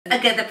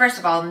Okay, first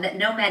of all,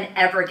 no men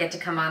ever get to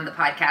come on the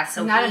podcast.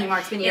 So not anymore.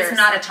 It's been years. It's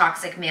not a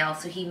toxic male,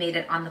 so he made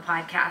it on the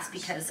podcast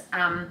because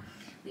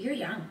you're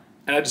young.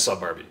 And I just saw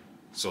Barbie.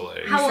 So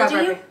like, how old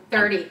are you?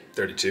 30. I'm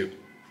 32.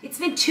 It's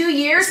been 2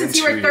 years since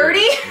you were 30?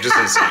 Just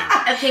insane.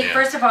 Okay, yeah.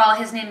 First of all,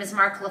 his name is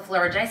Marc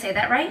Lafleur. Did I say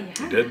that right?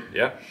 Yeah. You did,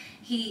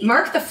 yeah.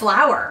 Marc the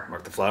Flower.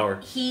 Marc the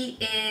Flower. He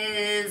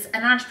is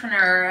an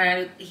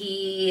entrepreneur.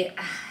 He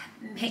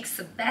makes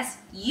the best,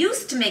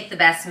 used to make the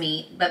best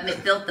meat,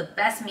 but built the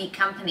best meat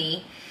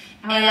company.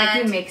 Oh, I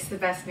like who makes the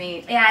best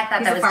meat. Yeah, I thought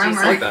He's that was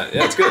juicy. I like that.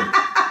 Yeah, it's good.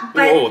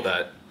 We'll roll with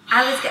that.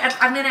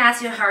 I'm going to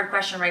ask you a hard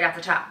question right off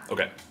the top.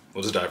 Okay,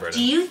 we'll just dive right in.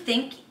 Do you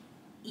think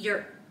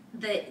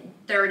the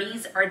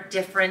 30s are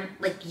different,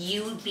 like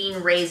you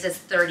being raised as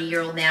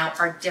 30-year-old now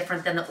are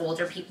different than the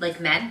older people, like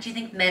men? Do you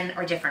think men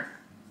are different?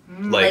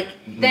 Like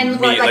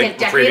then me, like a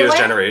decade previous away?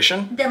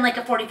 generation? Than like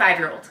a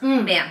 45-year-old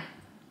man.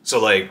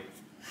 So like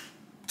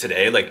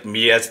today, like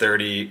me as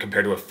 30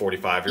 compared to a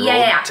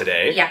 45-year-old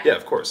today? Yeah. Yeah,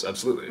 of course,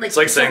 absolutely. It's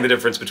like saying the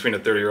difference between a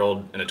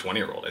 30-year-old and a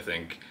 20-year-old. I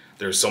think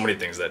there's so many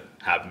things that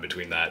happen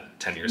between that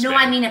 10 years. No,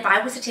 I mean if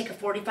I was to take a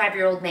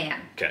 45-year-old man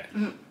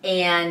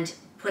and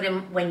put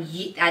him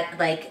at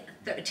like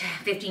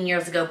 15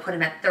 years ago, put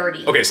him at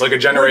 30. Okay, so like a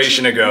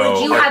generation ago,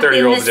 would you our have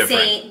 30-year-old's been the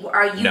different. same?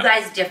 Are you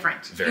guys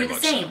different? Very You're the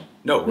much same. So.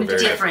 No, we're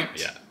very different.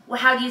 Yeah. Yeah. Well,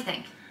 how do you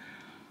think?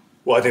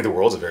 Well, I think the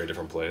world's a very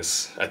different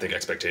place. I think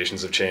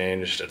expectations have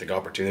changed. I think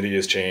opportunity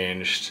has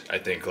changed. I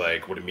think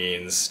like what it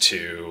means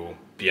to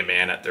be a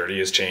man at 30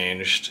 has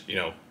changed, you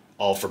know,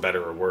 all for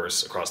better or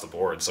worse across the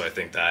board. So I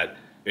think that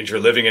if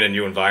you're living in a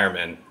new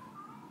environment,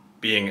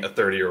 being a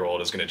 30-year-old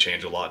is going to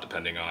change a lot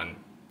depending on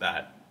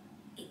that.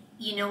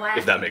 You know what?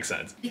 If that makes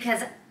sense.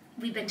 Because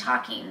we've been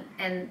talking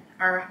and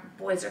our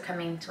boys are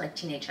coming to like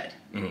teenagehood.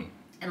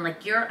 And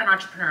like you're an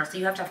entrepreneur, so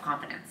you have to have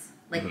confidence,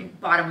 like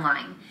bottom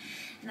line.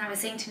 And I was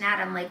saying to Nat,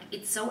 I'm like,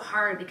 it's so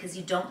hard because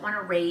you don't want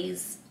to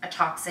raise a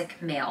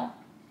toxic male.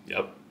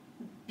 Yep.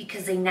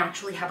 Because they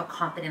naturally have a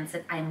confidence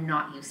that I'm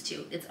not used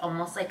to. It's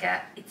almost like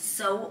it's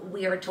so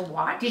weird to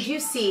watch. Did you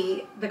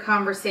see the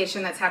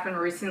conversation that's happened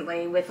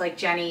recently with like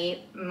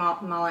Jenny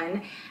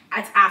Mullen?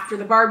 It's after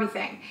the Barbie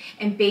thing.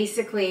 And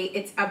basically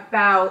it's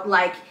about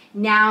like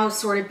now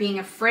sort of being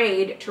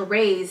afraid to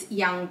raise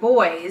young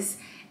boys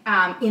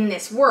in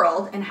this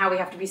world and how we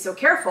have to be so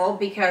careful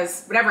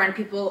because whatever, and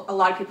a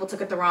lot of people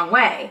took it the wrong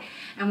way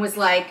and was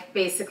like,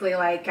 basically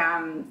like,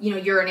 you know,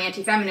 you're an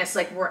anti-feminist,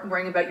 like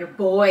worrying about your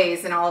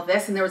boys and all of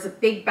this. And there was a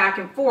big back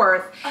and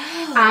forth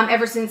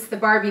ever since the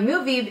Barbie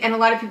movie. And a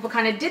lot of people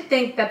kind of did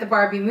think that the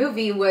Barbie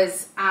movie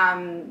was,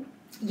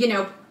 you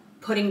know,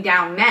 putting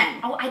down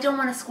men. Oh, I don't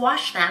want to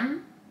squash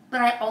them,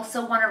 but I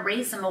also want to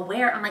raise them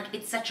aware. I'm like,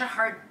 it's such a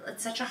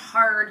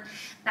hard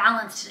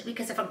balance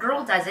because if a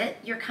girl does it,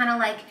 you're kind of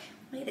like,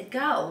 way to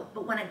go.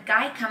 But when a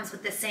guy comes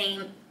with the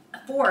same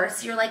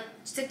force, you're like,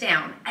 sit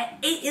down.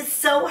 It is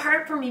so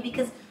hard for me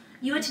because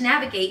you had to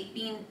navigate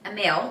being a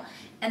male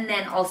and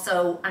then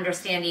also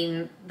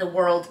understanding the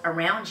world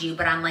around you.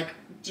 But I'm like,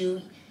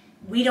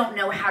 we don't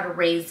know how to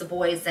raise the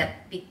boys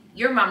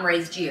your mom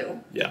raised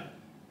you. Yeah.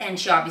 And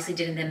she obviously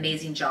did an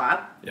amazing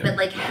job. Yeah. But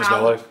like That was my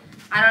life.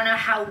 I don't know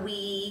how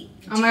we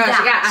Oh my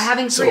gosh, yeah,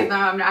 having three of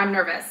them, I'm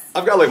nervous.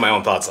 I've got like my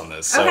own thoughts on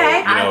this. So, Okay.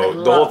 you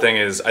know, the whole thing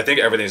is, I think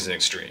everything's an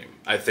extreme.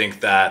 I think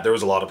that there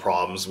was a lot of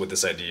problems with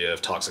this idea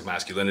of toxic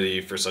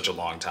masculinity for such a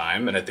long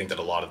time, and I think that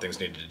a lot of things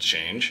needed to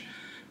change.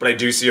 But I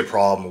do see a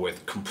problem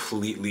with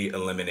completely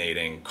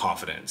eliminating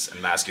confidence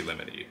and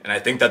masculinity. And I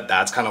think that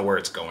that's kind of where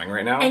it's going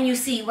right now. And you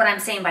see what I'm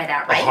saying by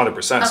that, right?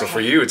 100%. Okay. So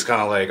for you, it's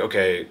kind of like,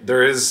 okay,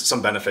 there is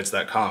some benefits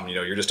that come. You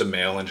know, you're just a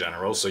male in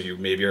general, so you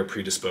maybe are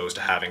predisposed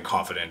to having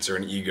confidence or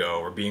an ego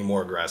or being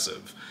more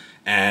aggressive.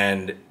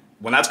 And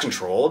when that's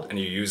controlled and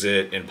you use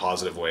it in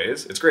positive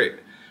ways, it's great.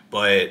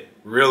 But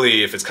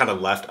really, if it's kind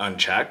of left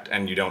unchecked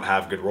and you don't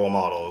have good role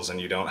models and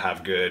you don't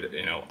have good,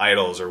 you know,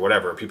 idols or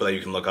whatever, people that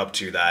you can look up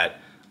to that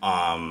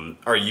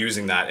are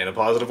using that in a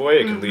positive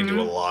way, it can lead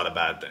to a lot of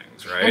bad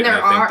things, right?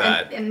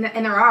 And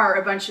and there are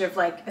a bunch of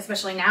like,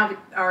 especially now,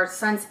 our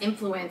son's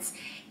influence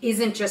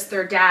isn't just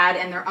their dad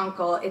and their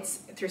uncle; it's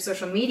through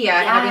social media.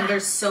 Yeah. I mean,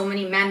 there's so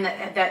many men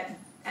that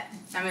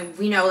I mean,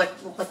 we know like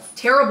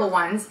terrible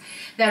ones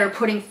that are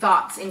putting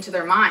thoughts into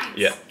their minds.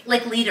 Yeah.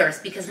 Like leaders,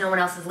 because no one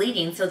else is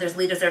leading. So there's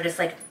leaders that are just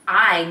like,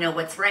 I know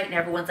what's right. And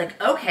everyone's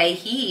like, okay,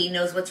 he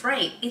knows what's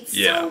right. It's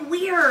so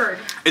weird.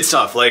 It's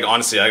tough. Like,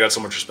 honestly, I got so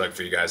much respect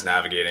for you guys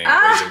navigating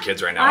raising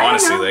kids right now.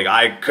 Honestly, like,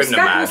 I couldn't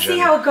imagine. We'll see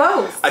how it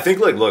goes. I think,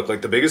 like, look,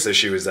 like, the biggest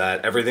issue is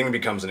that everything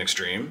becomes an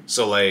extreme.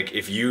 So, like,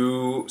 if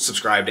you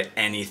subscribe to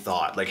any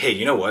thought, like, hey,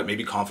 you know what?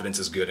 Maybe confidence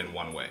is good in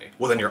one way.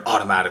 Well, then you're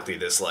automatically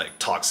this, like,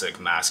 toxic,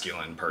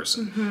 masculine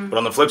person. But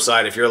on the flip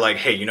side, if you're like,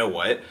 hey, you know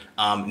what?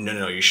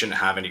 No, you shouldn't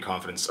have any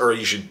confidence, or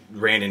you should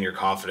rein in your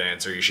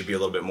confidence, or you should be a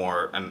little bit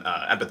more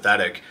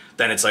empathetic,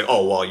 then it's like,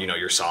 oh, well, you know,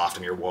 you're soft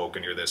and you're woke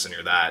and you're this and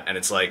you're that. And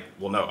it's like,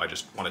 well, no, I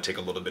just want to take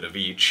a little bit of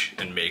each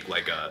and make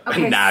like a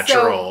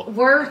natural. So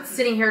we're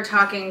sitting here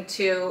talking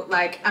to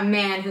like a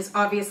man who's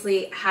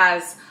obviously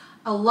has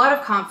a lot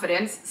of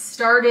confidence,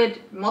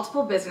 started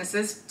multiple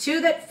businesses,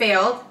 2 that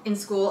failed in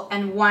school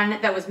and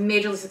 1 that was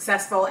majorly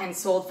successful and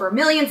sold for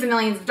millions and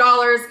millions of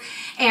dollars.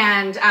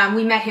 And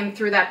we met him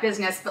through that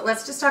business. But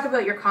let's just talk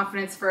about your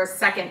confidence for a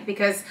second,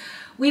 because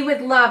we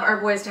would love our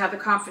boys to have the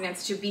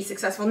confidence to be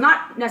successful,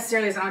 not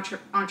necessarily as an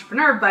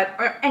entrepreneur, but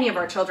or any of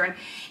our children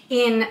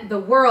in the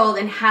world,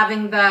 and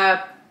having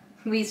the,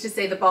 we used to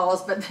say the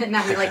balls, but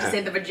now we like to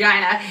say the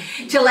vagina,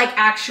 to like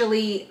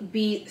actually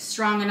be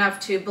strong enough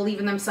to believe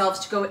in themselves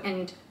to go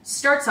and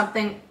start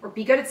something or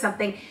be good at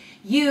something.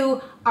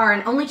 You are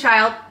an only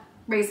child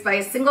raised by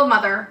a single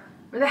mother.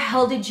 Where the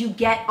hell did you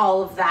get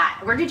all of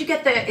that? Where did you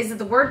get the, is it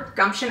the word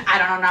gumption? I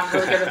don't know, I'm not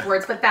really good with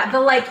words, but that, the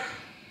like,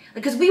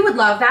 because we would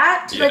love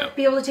that, to like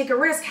be able to take a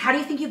risk. How do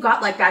you think you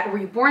got like that? Were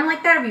you born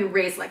like that, or were you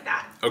raised like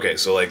that? Okay,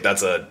 so like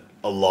that's a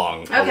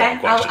long question.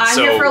 I'm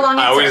here for a long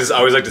answer. I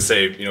always like to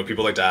say, you know,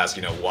 people like to ask,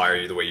 you know, why are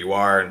you the way you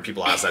are? And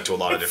people ask that to a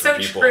lot of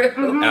different people. True.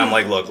 And I'm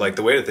like, look, like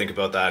the way to think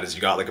about that is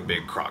you got like a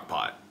big crock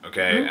pot,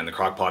 okay? And the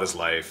crock pot is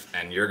life,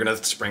 and you're gonna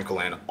sprinkle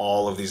in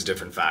all of these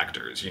different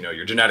factors, you know,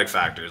 your genetic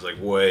factors, like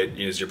what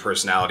is your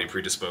personality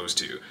predisposed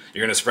to?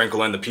 You're gonna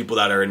sprinkle in the people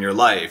that are in your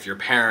life, your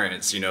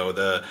parents, you know,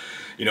 the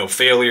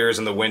failures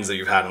and the wins that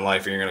you've had in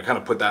life, and you're gonna kind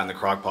of put that in the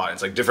crock pot.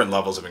 It's like different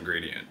levels of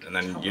ingredient. And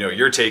then, you know,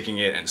 you're taking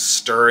it and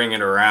stirring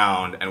it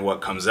around, and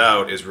what comes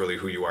out is really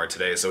who you are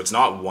today. So it's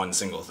not one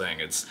single thing.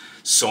 It's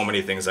so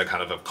many things that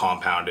kind of have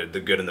compounded the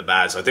good and the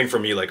bad. So I think for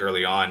me, like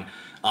early on,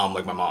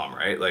 like my mom,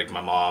 right? Like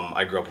my mom,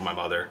 I grew up with my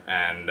mother,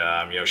 and,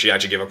 you know, she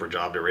actually gave up her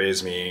job to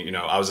raise me. You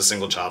know, I was a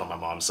single child on my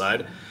mom's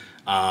side.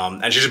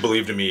 And she just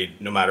believed in me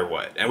no matter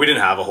what. And we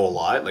didn't have a whole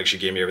lot. Like, she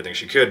gave me everything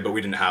she could, but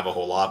we didn't have a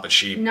whole lot. But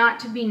she... Not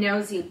to be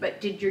nosy, but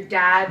did your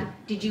dad,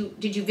 did you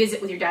visit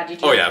with your dad?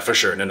 Did you? Oh, yeah, for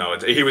sure. No,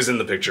 he was in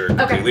the picture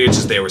completely. Okay. It's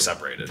just they were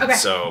separated. Okay.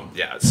 So,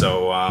 yeah.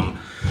 So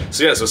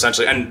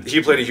essentially, and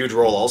he played a huge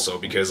role also,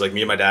 because, like,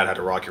 me and my dad had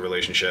a rocky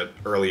relationship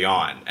early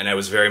on. And it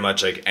was very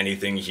much like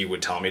anything he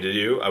would tell me to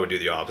do, I would do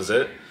the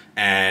opposite.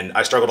 And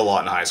I struggled a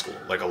lot in high school,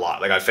 like a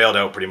lot. Like, I failed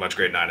out pretty much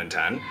grade 9 and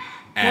 10.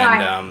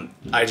 And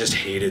I just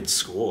hated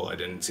school. I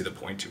didn't see the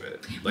point to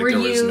it. Like, were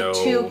you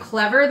too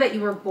clever that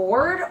you were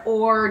bored,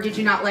 or did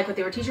you not like what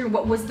they were teaching?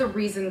 What was the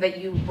reason that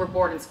you were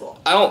bored in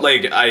school? I don't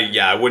like,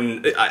 I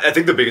wouldn't, I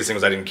think the biggest thing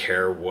was I didn't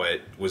care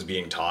what was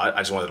being taught. I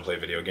just wanted to play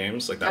video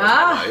games. Like, that was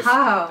my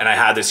life. And I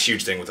had this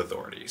huge thing with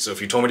authority. So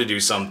if you told me to do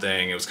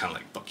something, it was kind of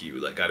like, fuck you.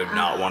 Like, I did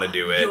not want to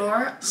do it.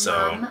 Your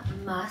mom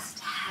must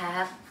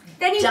have...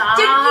 Then did she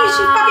fucking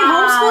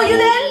homeschool you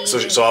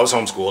then? So I was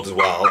homeschooled as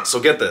well. So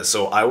get this.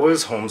 So I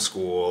was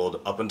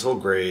homeschooled up until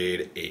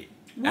grade 8.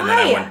 Why? And then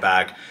I went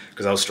back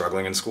because I was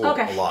struggling in school a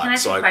lot. Can I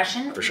ask you a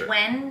question? For sure.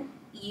 When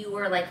you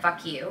were like,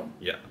 fuck you,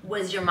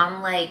 was your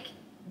mom like,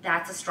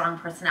 that's a strong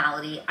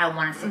personality, I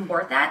want to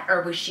support that?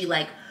 Or was she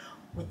like,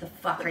 what the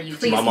fuck are you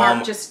doing? Please,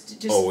 Mark,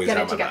 just always get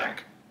had it my together.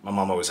 back. My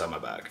mom always had my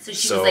back. So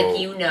she was like,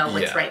 you know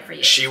what's right for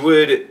you. She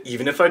would,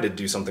 even if I did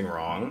do something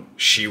wrong,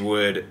 she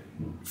would,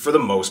 for the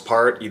most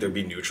part, either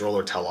be neutral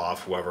or tell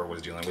off whoever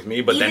was dealing with me.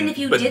 But then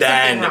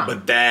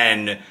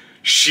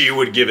she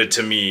would give it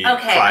to me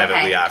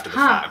privately after the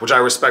fact, which I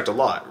respect a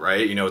lot,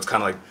 right? You know, it's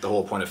kind of like the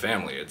whole point of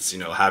family. It's, you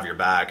know, have your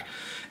back.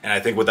 And I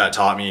think what that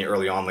taught me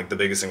early on, like the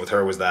biggest thing with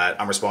her was that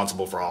I'm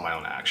responsible for all my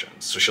own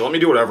actions. So she'll let me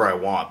do whatever I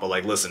want, but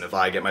like, listen, if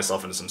I get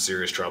myself into some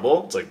serious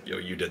trouble, it's like, yo,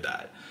 you did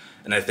that.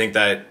 And I think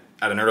that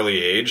at an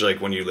early age, like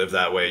when you live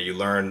that way, you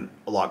learn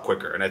a lot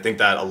quicker. And I think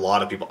that a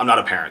lot of people, I'm not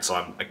a parent, so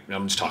I'm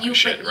just talking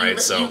shit, right?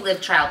 So you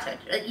lived childhood.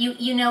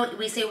 You know,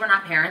 we say we're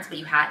not parents, but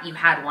you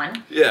had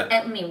one. Yeah.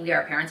 I mean, we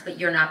are parents, but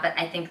you're not. But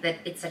I think that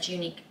it's such a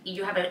unique,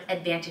 you have an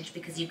advantage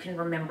because you can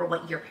remember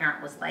what your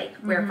parent was like.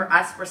 Where for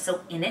us, we're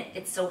so in it,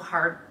 it's so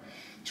hard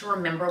to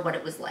remember what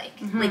it was like.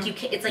 Like you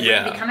can, it's like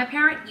when you become a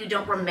parent, you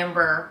don't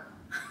remember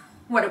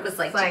what it was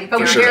like. But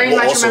we very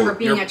much remember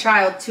being a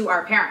child to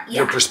our parents.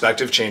 Your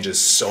perspective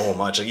changes so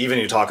much. Like even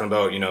you're talking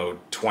about, you know,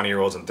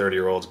 20-year-olds and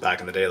 30-year-olds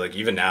back in the day, like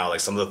even now, like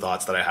some of the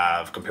thoughts that I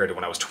have compared to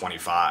when I was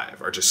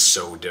 25 are just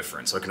so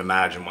different. So I can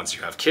imagine once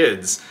you have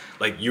kids,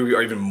 like you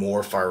are even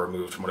more far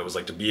removed from what it was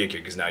like to be a kid,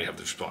 because now you have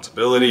this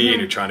responsibility and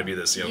you're trying to be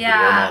this, you know, good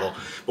role model.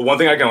 But one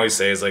thing I can always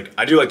say is like,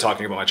 I do like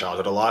talking about my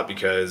childhood a lot,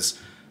 because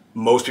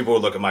most people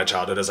would look at my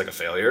childhood as like a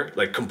failure,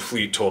 like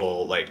complete,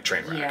 total, like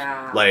train wreck.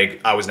 Yeah. Like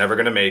I was never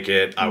gonna make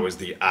it. I was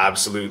the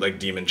absolute like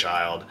demon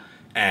child,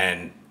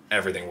 and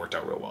everything worked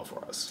out real well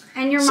for us.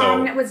 And your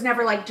mom was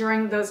never like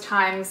during those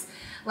times,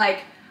 like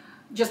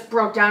just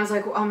broke down. It's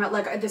like, oh,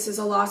 like this is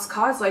a lost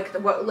cause. Like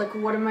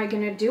what am I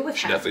gonna do with him?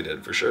 She definitely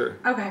did, for sure.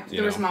 Okay,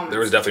 there was moments.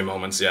 There was definitely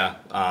moments, yeah.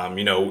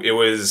 You know,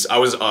 I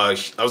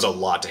was a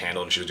lot to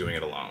handle, and she was doing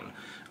it alone.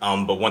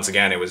 But once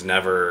again, it was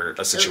never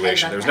a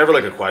situation. There was never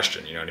like a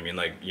question, you know what I mean?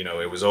 Like, you know,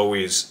 it was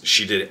always,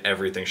 she did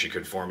everything she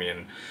could for me.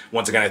 And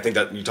once again, I think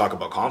that you talk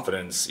about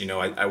confidence, you know,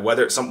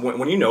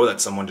 when you know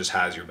that someone just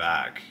has your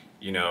back,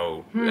 you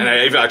know, and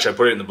I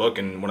put it in the book,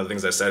 and one of the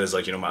things I said is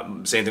like, you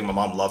know, same thing, my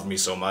mom loved me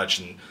so much,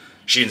 and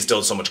she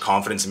instilled so much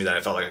confidence in me that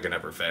I felt like I could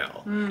never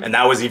fail. And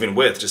that was even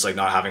with just like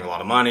not having a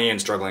lot of money and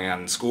struggling out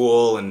in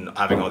school and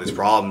having all these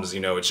problems, you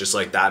know, it's just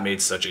like that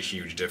made such a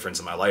huge difference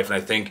in my life. And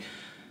I think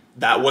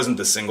that wasn't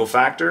the single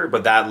factor,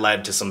 but that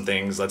led to some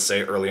things, let's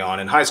say early on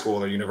in high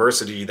school or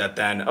university, that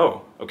then,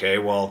 oh, okay,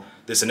 well,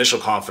 this initial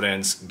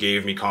confidence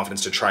gave me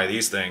confidence to try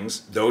these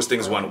things. Those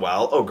things went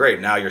well. Oh,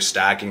 great. Now you're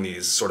stacking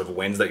these sort of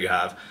wins that you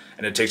have,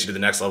 and it takes you to the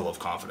next level of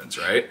confidence,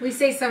 right? We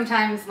say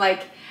sometimes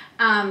like,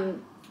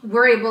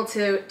 we're able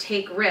to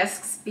take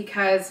risks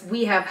because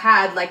we have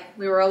had, like,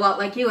 we were a lot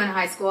like you in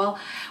high school.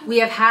 We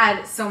have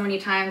had so many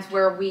times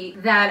where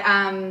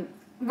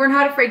we're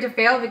not afraid to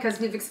fail because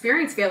we've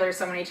experienced failure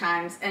so many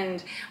times.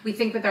 And we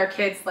think with our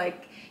kids,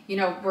 like, you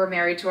know, we're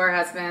married to our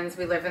husbands,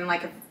 we live in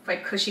like a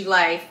cushy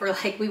life. We're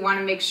like, we want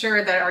to make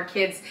sure that our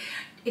kids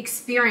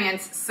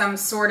experience some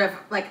sort of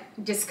like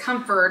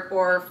discomfort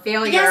or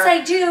failure. Yes,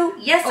 I do.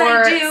 Yes,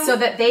 I do. So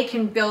that they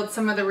can build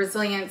some of the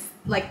resilience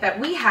like that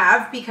we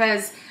have,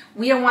 because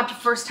we don't want the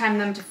first time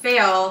them to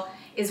fail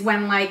is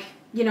when, like,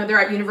 you know, they're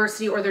at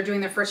university or they're doing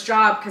their first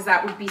job, because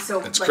that would be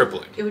so, it's like,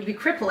 crippling. It would be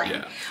crippling.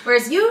 Yeah.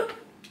 Whereas you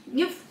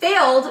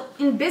failed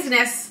in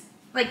business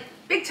like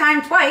big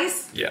time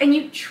twice, yeah. and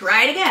you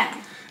tried again.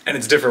 And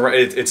it's different, right?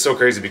 It's so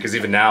crazy because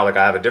even now, like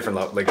I have a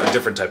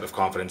different type of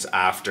confidence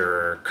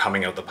after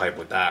coming out the pipe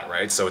with that,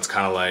 right? So it's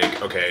kind of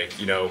like, okay,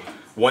 you know,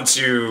 once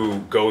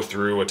you go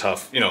through a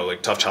tough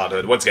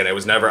childhood, once again, it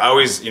was never, I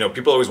always, you know,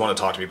 people always want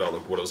to talk to me about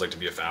like, what it was like to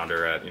be a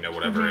founder at, you know,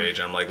 whatever age.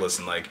 And I'm like,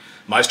 listen, like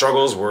my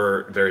struggles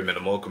were very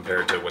minimal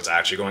compared to what's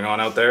actually going on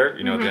out there,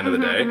 you know, at the end of the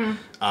day.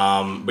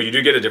 But you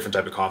do get a different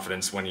type of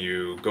confidence when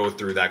you go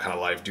through that kind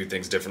of life, do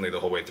things differently the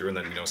whole way through, and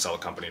then, you know, sell a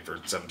company for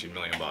 $17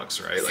 million, right?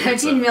 Like,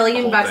 17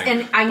 million bucks.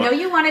 And I know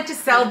you wanted to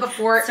sell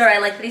before. Sorry, I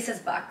like that he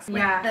says bucks.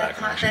 Yeah. The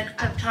topic.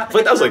 I feel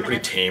like that was like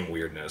pretty tame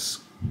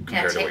weirdness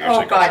compared to what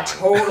usually goes on.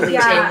 Totally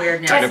tame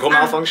weirdness. Technical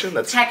malfunction?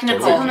 That's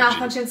technical totally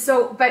malfunction.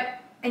 So,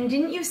 and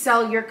didn't you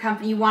sell your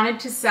company? You wanted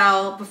to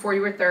sell before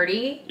you were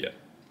 30? Yeah.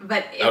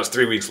 But I was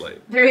 3 weeks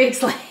late. 3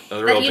 weeks late. I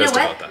was real But you know pissed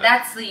what? about that.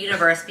 That's the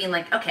universe being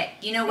like, okay,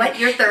 you know what?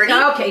 You're 30.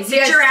 Okay,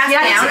 Sit your ass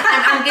yes. down.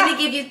 I'm going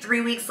to give you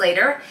 3 weeks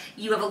later.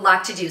 You have a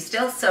lot to do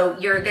still, so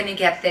you're going to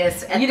get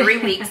this at 3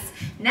 weeks.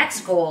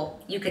 Next goal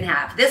you can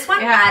have. This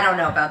one, I don't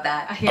know about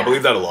that. I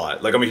believe that a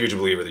lot. Like, I'm a huge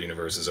believer the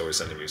universe is always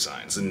sending you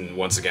signs. And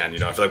once again, you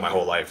know, I feel like my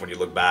whole life, when you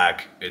look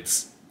back,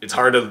 it's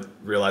hard to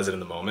realize it in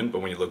the moment, but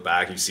when you look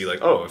back, you see like,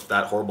 oh, if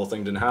that horrible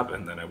thing didn't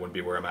happen, then I wouldn't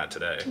be where I'm at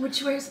today.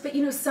 But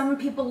you know, some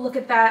people look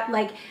at that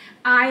like,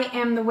 I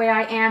am the way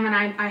I am, and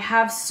I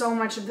have so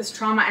much of this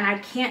trauma, and I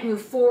can't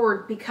move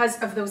forward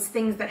because of those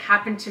things that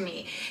happened to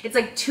me. It's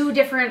like two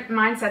different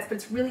mindsets, but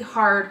it's really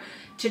hard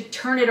to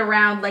turn it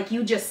around, like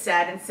you just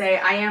said, and say,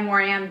 I am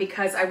where I am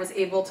because I was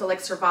able to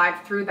like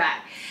survive through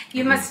that.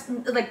 You must,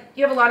 like,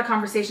 you have a lot of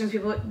conversations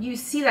with people, you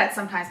see that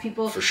sometimes.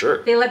 People, for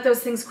sure, they let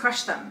those things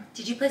crush them.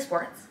 Did you play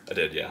sports? I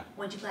did, yeah.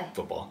 What'd you play?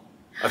 Football.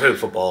 I played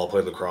football,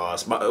 played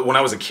lacrosse. When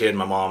I was a kid,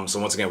 my mom, so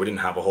once again, we didn't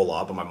have a whole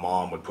lot, but my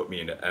mom would put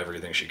me into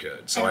everything she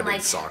could. So I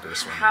did soccer,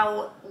 swimming.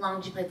 How long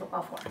did you play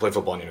football for? I played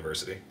football in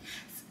university.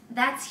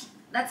 That's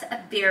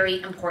a very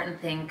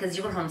important thing, because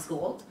you were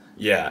homeschooled.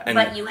 Yeah.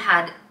 But you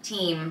had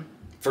team.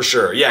 For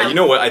sure. Yeah, you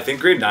know what? I think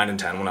grade 9 and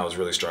 10, when I was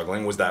really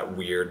struggling, was that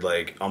weird,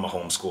 like, I'm a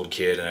homeschooled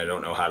kid and I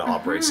don't know how to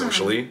operate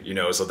socially, you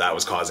know, so that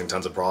was causing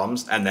tons of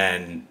problems. And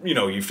then, you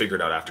know, you figure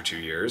it out after 2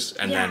 years.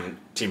 And then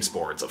team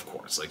sports, of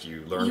course, like,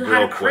 you learn you real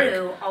had a quick.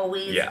 crew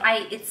always.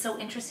 Yeah. It's so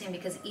interesting,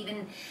 because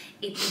even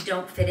if you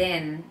don't fit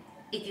in,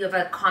 if you have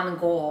a common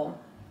goal,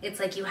 it's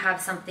like you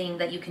have something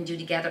that you can do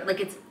together. Like,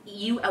 it's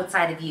you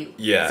outside of you.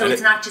 Yeah. So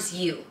it's not just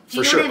you. Do you For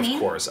know sure, what I mean? of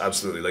course,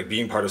 absolutely. Like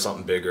being part of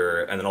something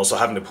bigger, and then also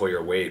having to pull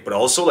your weight, but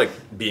also like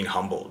being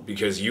humbled,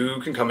 because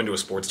you can come into a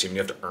sports team and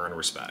you have to earn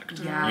respect.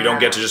 Yeah. You don't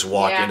get to just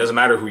walk in. Yeah. It doesn't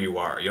matter who you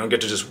are. You don't get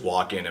to just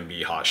walk in and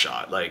be hot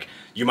shot. Like,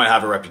 you might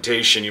have a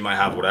reputation, you might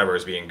have whatever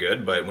as being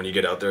good, but when you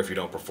get out there, if you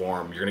don't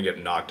perform, you're gonna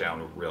get knocked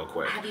down real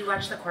quick. Have you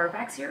watched the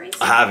quarterback series?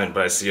 I haven't,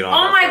 but I see it on.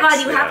 Oh my Netflix.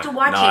 God, you have to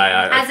watch No,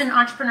 it as an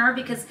entrepreneur,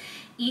 because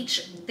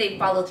they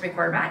follow 3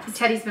 quarterbacks.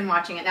 Teddy's been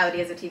watching it now that he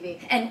has a TV.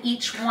 And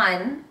each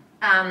one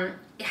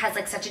has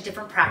like such a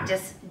different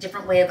practice,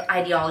 different way of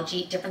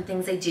ideology, different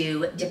things they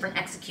do, different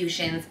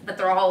executions, but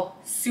they're all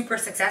super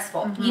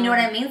successful. You know what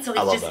I mean? So it's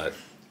I love just that.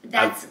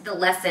 That's the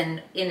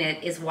lesson in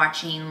it, is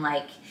watching,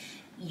 like,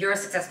 you're a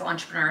successful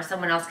entrepreneur,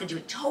 someone else could do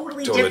it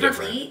totally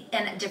differently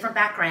and a different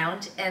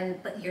background,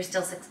 but you're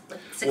still success.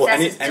 Well,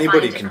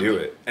 anybody can do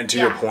differently. it. And to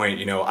your point,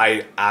 you know,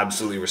 I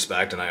absolutely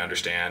respect and I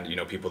understand, you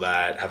know, people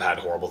that have had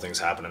horrible things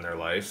happen in their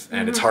life,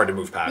 and it's hard to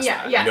move past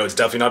that. Yeah. You know, it's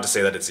definitely not to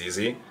say that it's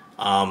easy.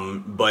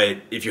 But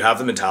if you have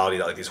the mentality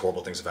that like these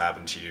horrible things have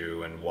happened to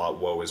you and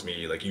woe is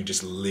me, like you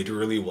just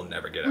literally will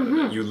never get out of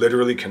it. You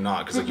literally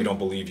cannot, because like you don't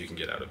believe you can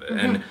get out of it.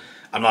 And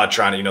I'm not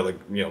trying to, you know, like,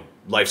 you know,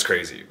 life's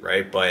crazy,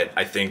 right? But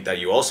I think that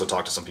you also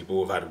talk to some people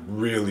who have had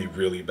really,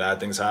 really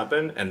bad things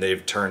happen, and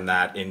they've turned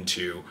that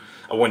into,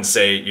 I wouldn't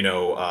say, you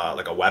know,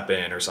 like a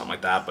weapon or something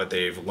like that, but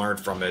they've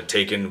learned from it,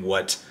 taken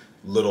what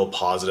little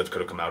positive could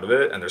have come out of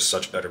it, and there's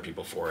such better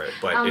people for it.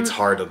 But it's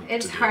hard to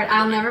It's do hard.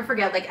 I'll never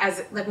forget, like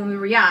when we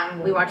were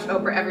young, we watched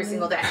Oprah every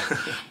single day,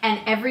 and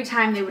every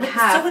time they would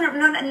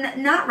have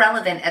not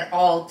relevant at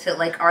all to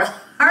like our lives.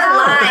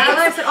 Our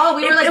lives at all.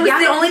 We were like, it was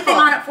the only thing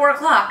on at 4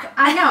 o'clock.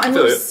 I know, and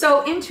we were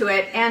so into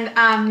it. And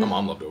My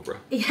mom loved Oprah.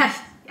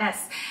 Yes.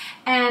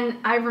 And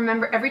I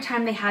remember every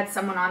time they had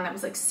someone on that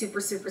was like super,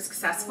 super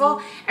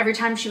successful, every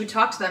time she would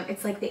talk to them,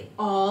 it's like they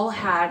all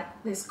had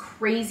this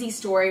crazy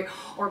story,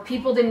 or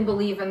people didn't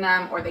believe in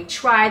them, or they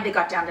tried, they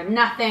got down to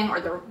nothing,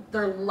 or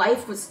their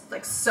life was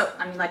like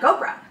like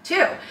Oprah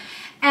too.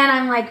 And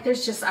I'm like,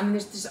 there's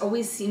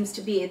always seems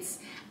to be,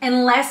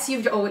 unless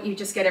you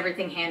just get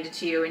everything handed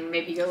to you, and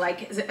maybe you're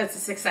like, it's a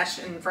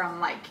succession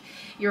from like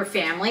your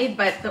family,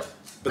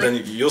 But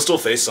then you'll still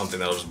face something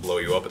that'll just blow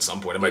you up at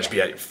some point. It might just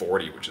be at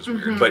 40, which is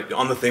weird. But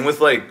on the thing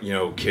with like,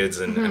 kids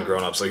and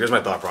grown-ups, like here's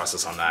my thought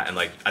process on that. And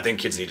like, I think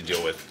kids need to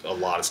deal with a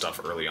lot of stuff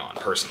early on,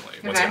 personally.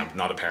 Once again, I'm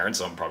not a parent,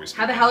 so I'm probably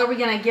speaking. How the hell are we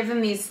going to give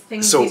them these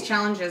things, these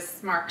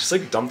challenges, Mark? Just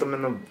like dump them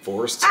in the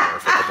forest somewhere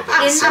for a couple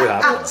days, see what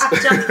happens.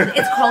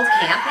 It's called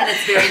camp, and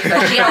it's very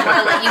cushy. I want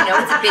to let you know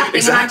it's a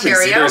big thing in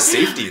Ontario. See, there's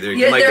safety. They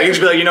can just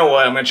be like, you know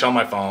what, I'm going to chill on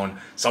my phone.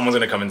 Someone's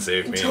going to come and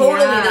save me. Totally.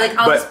 They're like,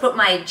 I'll just put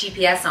my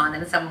GPS on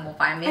and someone will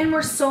find me. And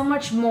we're so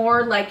much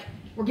more like,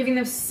 we're giving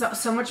them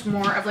so much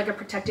more of like a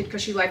protected,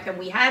 cushy life than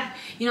we had.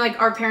 Like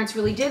our parents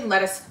really did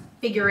let us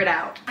figure it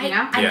out, I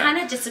kind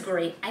of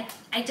disagree. I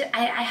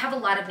have a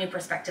lot of new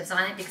perspectives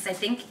on it, because I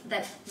think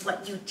that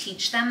what you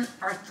teach them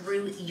are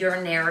through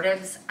your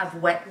narratives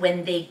of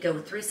when they go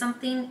through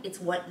something,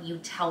 it's what you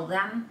tell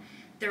them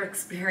they're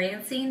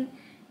experiencing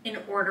in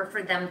order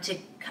for them to,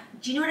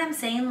 do you know what I'm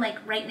saying? Like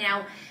right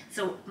now,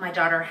 so my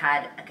daughter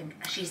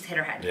she's hit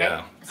her head. Yeah.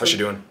 Okay? How's she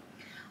doing?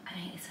 I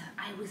mean,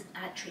 I was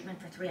at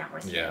treatment for 3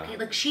 hours. Yeah. Okay?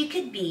 Like she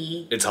could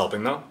be. It's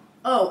helping though?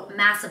 Oh,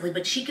 massively.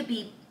 But she could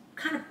be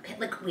kind of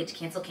like, we had to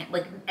cancel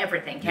like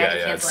everything.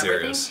 Okay? It's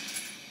serious.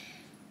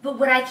 But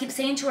what I keep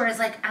saying to her is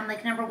like, I'm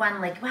like, number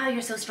one, like, wow,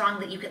 you're so strong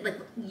that you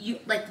could,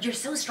 you're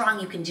so strong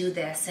you can do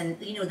this. And,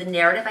 the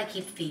narrative I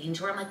keep feeding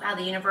to her, I'm like, wow,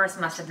 the universe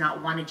must have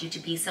not wanted you to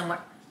be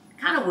somewhat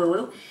kind of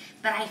woo-woo.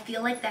 But I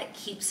feel like that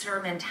keeps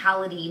her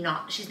mentality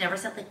she's never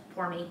said like,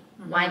 poor me,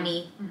 why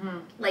me?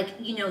 Like,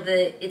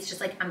 it's just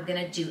like, I'm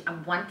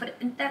one foot,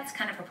 and that's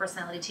kind of her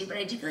personality too. But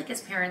I do feel like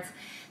as parents,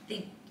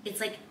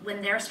 it's like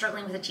when they're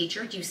struggling with a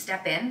teacher, do you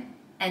step in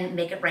and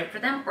make it right for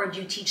them, or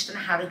do you teach them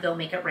how to go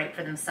make it right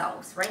for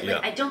themselves, right? Yeah.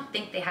 Like, I don't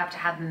think they have to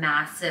have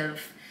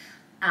massive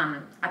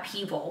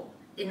upheaval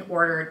in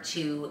order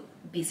to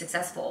be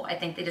successful. I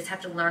think they just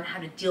have to learn how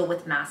to deal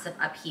with massive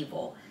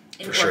upheaval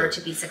in order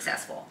to be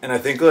successful. And I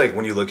think like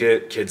when you look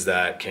at kids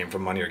that came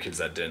from money or kids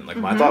that didn't, like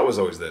my thought was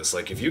always this,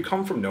 like if you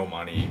come from no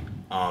money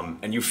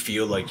and you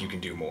feel like you can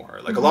do more,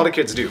 like a lot of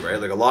kids do,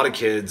 right? Like a lot of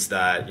kids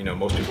that,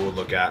 most people would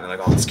look at and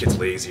like, oh, this kid's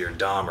lazy or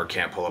dumb or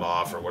can't pull it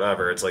off or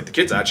whatever. It's like the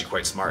kid's actually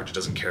quite smart. It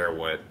doesn't care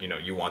what,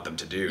 you want them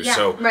to do. Yeah,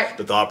 so right.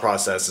 The thought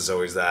process is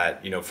always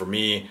that, for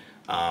me,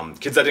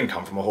 kids that didn't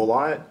come from a whole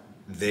lot,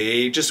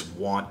 they just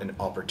want an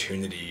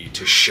opportunity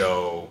to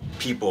show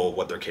people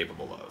what they're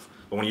capable of.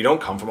 But when you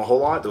don't come from a whole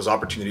lot, those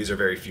opportunities are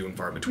very few and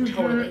far between.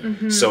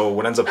 Totally. So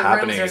what ends up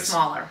happening rooms are is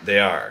smaller. They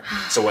are.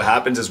 So what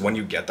happens is when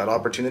you get that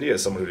opportunity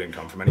as someone who didn't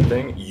come from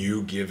anything,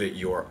 you give it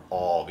your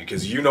all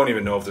because you don't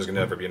even know if there's going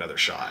to ever be another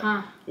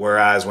shot.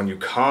 Whereas when you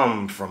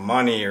come from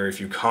money or if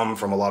you come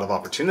from a lot of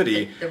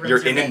opportunity,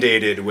 you're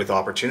inundated with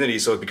opportunity,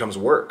 so it becomes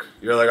work.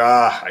 You're like,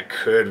 I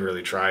could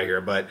really try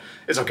here, but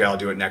it's okay, I'll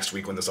do it next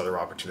week when this other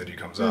opportunity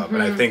comes up.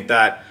 And I think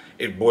that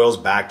it boils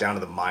back down to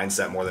the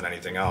mindset more than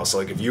anything else. So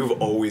like if you've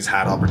always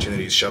had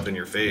opportunities shoved in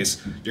your face,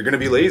 you're going to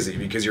be lazy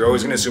because you're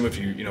always going to assume if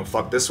you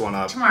fuck this one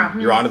up, tomorrow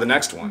you're on to the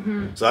next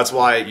one. So that's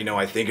why,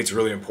 I think it's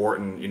really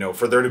important,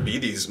 for there to be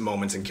these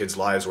moments in kids'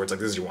 lives where it's like,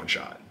 this is your one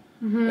shot.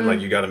 And like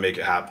you got to make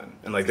it happen,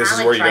 and like this is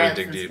where you got to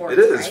dig deep. Sports, it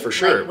is right? for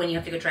sure. Like when you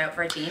have to go try out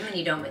for a team, and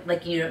you don't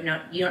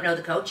know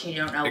the coach, and you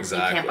don't know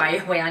exactly. You can't buy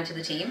your way onto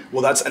the team.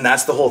 Well,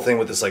 that's the whole thing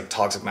with this like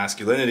toxic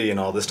masculinity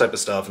and all this type of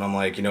stuff. And I'm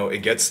like,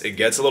 it gets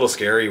a little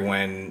scary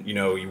when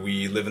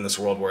we live in this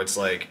world where it's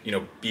like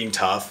being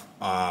tough.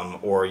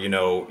 Or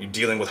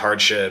dealing with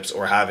hardships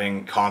or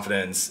having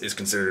confidence is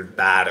considered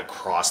bad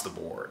across the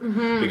board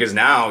because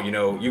now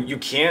you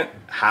can't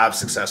have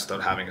success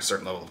without having a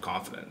certain level of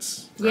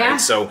confidence, right? Yeah.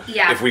 So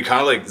if we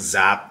kind of like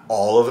zap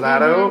all of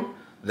that out,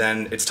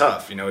 then it's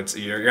tough. It's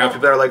you're gonna have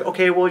people that are like,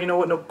 okay, well, you know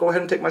what? No, go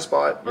ahead and take my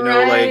spot.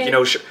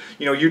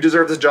 You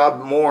deserve this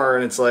job more,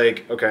 and it's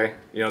like, okay,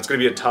 it's gonna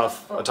be a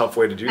tough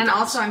way to do. And things.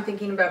 also, I'm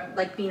thinking about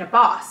like being a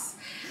boss.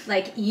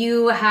 Like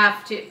you had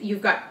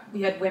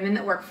women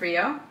that work for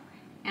you.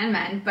 And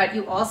men, but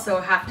you also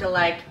have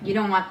to you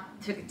don't want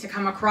to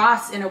come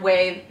across in a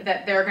way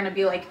that they're going to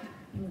be like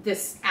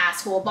this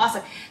asshole boss.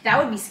 That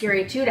would be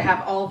scary too, to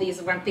have all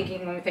these, when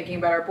we're thinking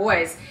about our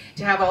boys,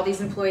 to have all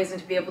these employees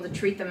and to be able to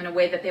treat them in a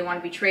way that they want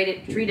to be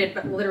treated,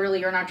 but literally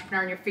you're an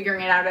entrepreneur and you're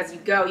figuring it out as you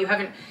go. You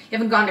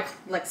haven't gone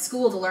to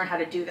school to learn how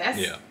to do this.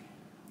 Yeah.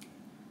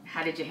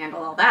 How did you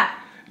handle all that?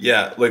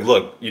 Yeah, look,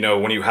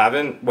 when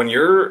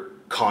you're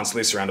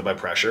constantly surrounded by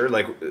pressure.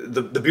 Like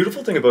the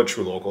beautiful thing about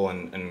truLOCAL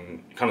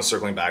and kind of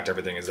circling back to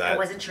everything is that I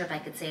wasn't sure if I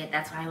could say it.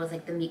 That's why I was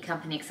like the meat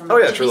company. Cause I'm oh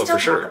like, yeah, do we truLOCAL still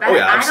for sure. talk about Oh it?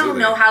 yeah,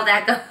 absolutely. I don't know how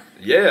that goes.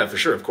 Yeah, for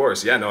sure, of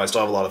course. Yeah, no, I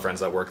still have a lot of friends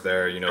that work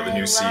there. You know, the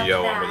new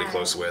CEO I'm really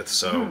close with.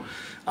 So,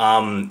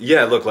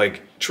 yeah, look,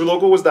 like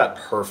truLOCAL was that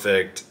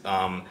perfect.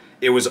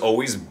 It was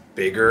always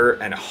bigger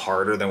and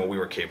harder than what we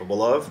were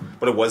capable of,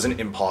 but it wasn't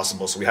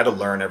impossible. So we had to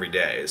learn every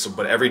day. So,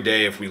 but every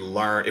day, if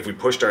we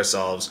pushed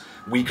ourselves,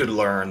 we could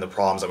learn the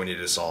problems that we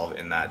needed to solve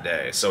in that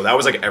day. So that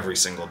was like every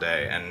single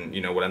day. And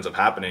you know, what ends up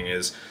happening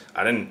is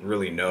I didn't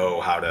really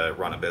know how to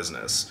run a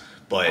business.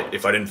 But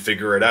if I didn't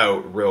figure it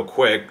out real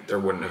quick, there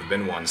wouldn't have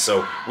been one.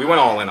 So we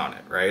went all in on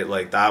it, right?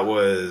 Like that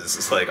was,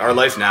 it's like our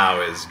life now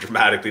is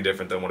dramatically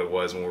different than what it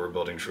was when we were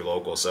building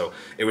truLOCAL. So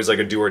it was like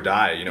a do or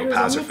die, you know,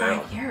 pass or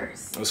fail. 5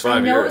 years. It was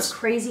 5 years. I know it was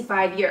crazy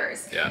 5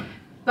 years. Yeah.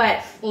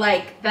 But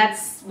like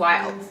that's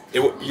wild.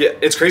 Yeah,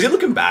 it's crazy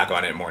looking back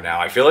on it more now.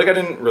 I feel like I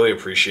didn't really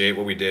appreciate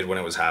what we did when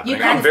it was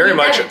happening. I'm very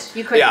much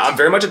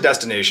a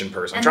destination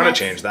person. I'm trying to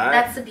change that.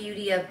 That's the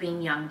beauty of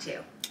being young too.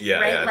 Yeah,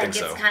 right? yeah, I like think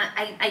so. It's kind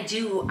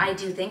of I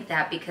do think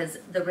that because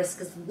the risk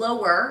is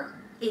lower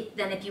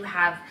than if you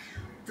have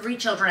 3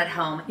 children at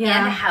home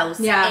and a house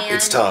and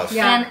it's tough.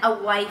 And a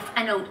wife.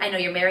 I know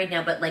you're married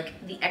now, but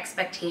like the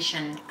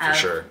expectation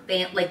of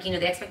like, you know,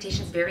 the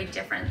expectation is very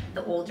different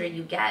the older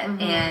you get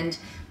and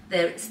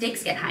the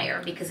stakes get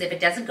higher because if it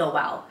doesn't go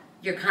well,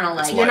 you're kind of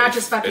like you're not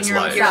just fucking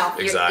yourself.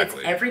 Exactly.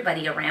 It's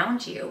everybody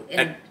around you.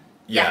 And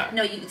yeah.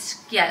 No,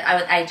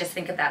 I just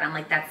think of that. I'm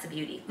like, that's the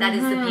beauty. That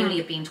is the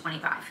beauty of being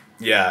 25.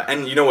 Yeah,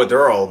 and you know what? There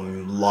are a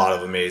lot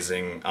of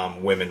amazing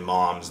women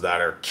moms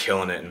that are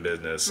killing it in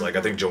business. Like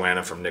I think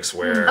Joanna from Nick's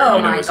Wear,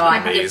 my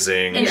God,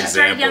 amazing and she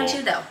started young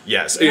too, though.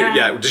 Yes,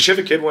 yeah. Did she have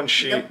a kid when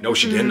she? Nope. No,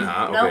 she didn't.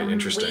 Huh? No, okay,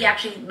 interesting. We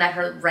actually met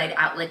her right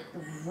out, like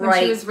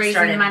when she was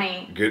raising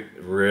money. Good,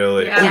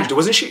 really? Yeah. Oh,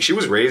 wasn't she? She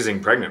was raising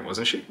pregnant,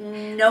 wasn't she?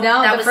 No,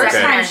 that was the first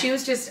second time she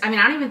was just. I mean,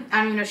 I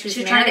don't even know she was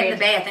married. trying to get to the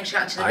Bay. I think she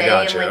got into the Bay. I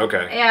got you. And like,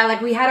 okay. Yeah,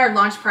 like we had our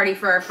launch party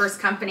for our first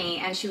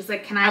company, and she was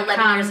like, "Can I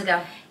 11 years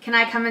ago. Can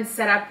I come and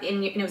set up in?"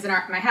 And it was in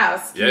my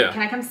house. Yeah.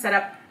 Can I come set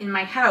up in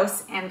my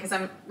house? And because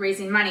I'm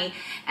raising money,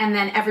 and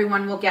then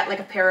everyone will get like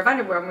a pair of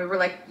underwear. And we were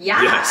like,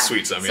 "Yeah, yeah,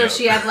 sweet." So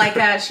she had like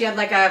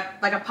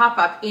a pop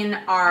up in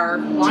our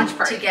launch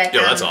party. To get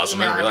that's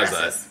awesome. I didn't realize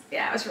that.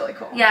 Yeah, it was really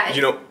cool. Yeah,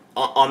 you know,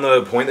 on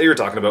the point that you were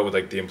talking about with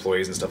like the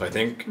employees and stuff, I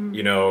think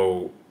you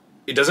know,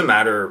 it doesn't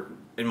matter.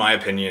 In my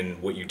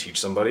opinion, what you teach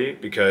somebody,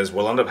 because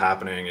what'll end up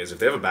happening is if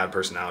they have a bad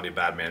personality,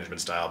 bad management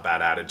style,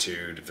 bad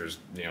attitude, if there's,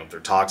 you know, if they're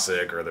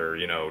toxic or they're,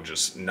 you know,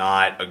 just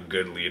not a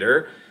good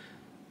leader,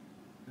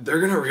 they're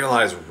going to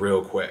realize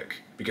real quick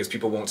because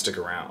people won't stick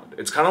around.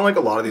 It's kind of like a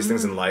lot of these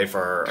things in life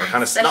are kind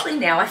of... Especially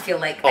now, I feel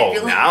like...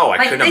 now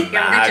I couldn't the younger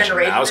imagine.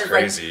 generation Now it's is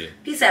crazy.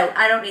 Like, peace out.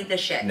 I don't need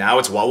this shit. Now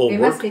it's what will They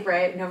work. must be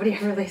right. Nobody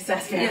ever really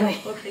says family.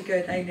 Yeah, okay,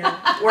 good. I know.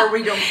 Or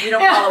we don't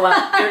follow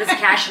up. They're just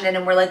cashing in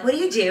and we're like, what do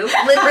you do?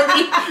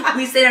 Literally,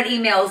 we send out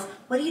emails.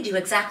 What do you do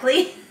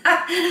exactly?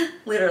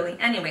 Literally.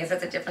 Anyways,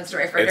 that's a different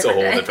story for a different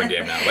day. It's a whole different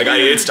game now. Like,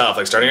 it's tough.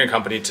 Like, starting a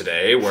company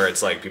today where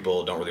it's like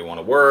people don't really want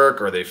to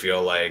work or they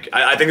feel like...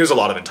 I think there's a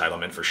lot of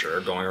entitlement for sure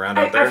going around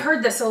out there. I've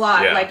heard this a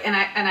lot. Yeah. Like,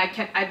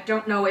 I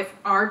don't know if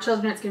our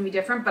children it's going to be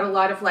different, but a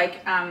lot of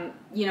like,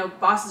 you know,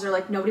 bosses are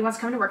like, nobody wants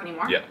to come to work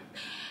anymore. Yeah.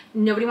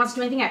 Nobody wants to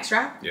do anything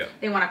extra. Yeah.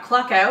 They want to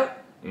clock out,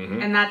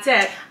 and that's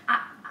it.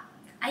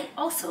 I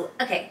also...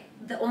 Okay.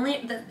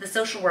 The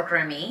social worker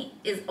in me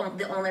is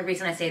the only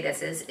reason I say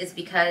this is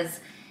because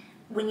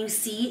when you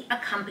see a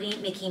company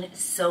making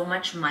so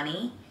much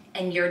money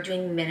and you're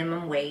doing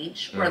minimum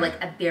wage or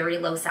like a very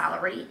low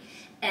salary,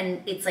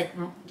 and it's like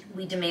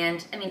we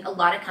demand. I mean, a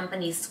lot of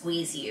companies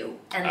squeeze you,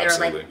 and they're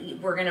like,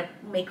 "We're gonna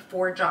make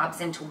 4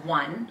 jobs into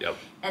one,"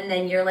 and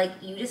then you're like,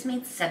 "You just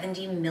made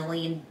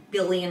 $70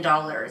 billion,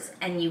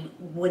 and you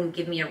wouldn't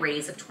give me a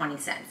raise of 20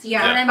 cents." You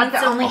know what I mean?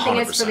 But the only thing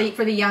 100%. is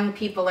for the young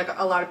people, like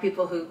a lot of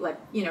people who like,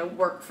 you know,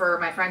 work for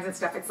my friends and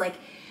stuff. It's like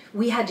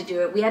we had to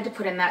do it. We had to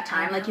put in that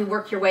time. Like you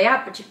work your way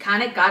up, but you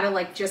kind of gotta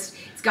like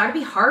it's gotta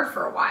be hard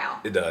for a while.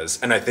 It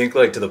does. And I think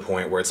like to the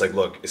point where it's like,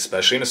 look,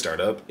 especially in a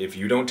startup, if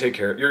you don't take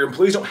care, your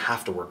employees don't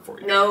have to work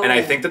for you. No. And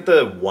I think that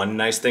the one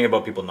nice thing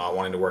about people not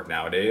wanting to work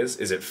nowadays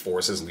is it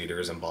forces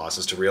leaders and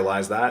bosses to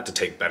realize that, to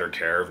take better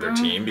care of their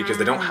team because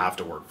they don't have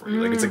to work for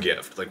you. Like it's a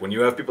gift. Like when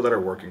you have people that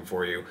are working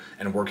for you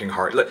and working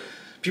hard, like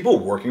people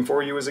working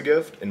for you is a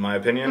gift, in my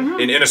opinion,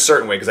 in a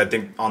certain way, because I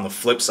think on the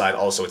flip side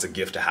also it's a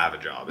gift to have a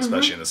job,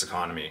 especially in this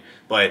economy.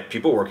 But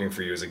people working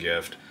for you is a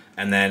gift.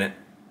 And then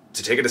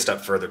to take it a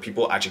step further,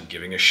 people actually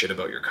giving a shit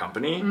about your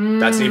company,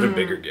 that's an even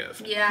bigger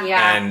gift.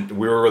 Yeah. And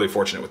we were really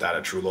fortunate with that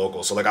at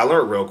truLOCAL. So like I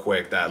learned real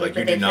quick that like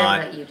but you they do care not...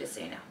 about you, just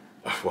so you know.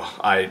 Well,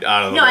 I don't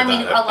know. No, about I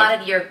mean, that. a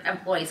lot of your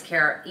employees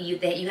care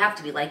that you have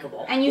to be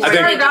likable. And you I think-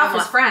 started off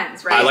as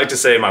friends, right? I like to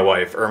say my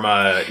wife,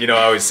 Irma, you know,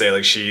 I always say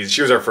like she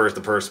was our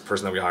person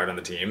that we hired on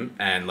the team,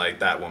 and like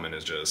that woman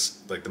is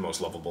just like the most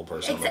lovable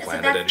person on the Exactly.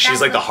 So planet, and she's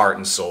like the heart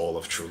and soul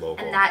of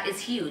truLOCAL. And that is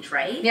huge,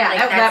 right? Yeah, like,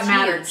 that that's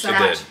mattered huge. so It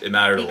much. did. It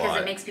mattered a Because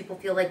lot. it makes people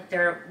feel like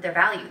they're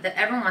valued. That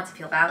everyone wants to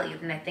feel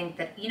valued, and I think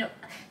that, you know,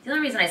 the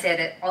only reason I say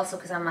that also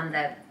because I'm on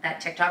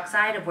that TikTok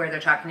side of where they're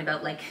talking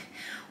about like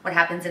what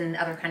happens in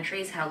other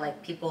countries, how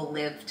like people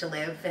live to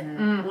live,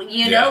 and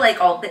you know, Yeah. like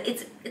all the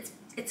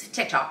it's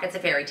TikTok. It's a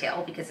fairy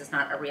tale because it's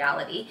not a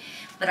reality.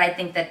 But I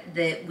think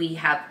that we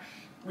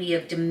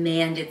have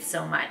demanded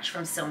so much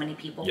from so many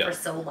people Yeah. for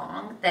so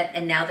long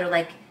and now they're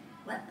like,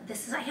 what?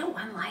 This is, I got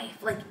one life.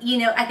 Like, you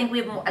know, I think we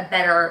have a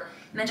better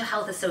mental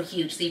health is so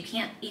huge. So you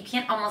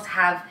can't almost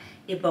have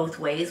it both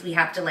ways. We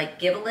have to like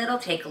give a little,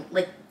 take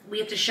like we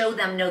have to show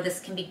them, no, this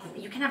can be.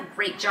 You can have a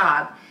great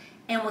job,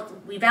 and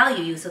we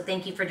value you. So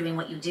thank you for doing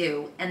what you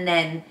do, and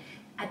then.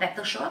 I bet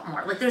they'll show up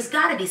more. Like, there's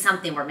got to be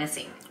something we're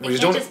missing.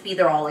 It can't just be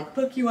they're all like,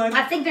 fuck you,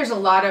 I think there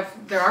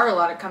are a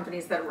lot of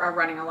companies that are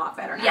running a lot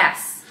better now.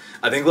 Yes.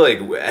 I think like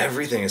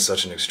everything is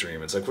such an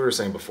extreme. It's like we were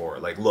saying before,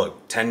 like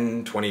look,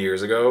 10, 20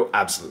 years ago,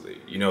 absolutely.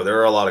 You know, there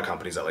are a lot of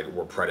companies that like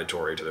were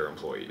predatory to their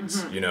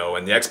employees, you know,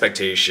 and the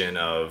expectation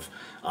of,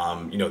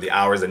 you know, the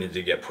hours that need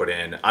to get put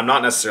in. I'm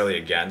not necessarily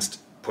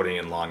against putting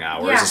in long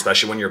hours,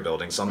 especially when you're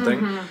building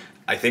something.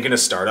 I think in a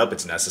startup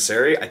it's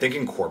necessary. I think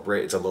in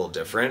corporate it's a little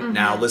different.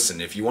 Now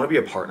listen, if you want to be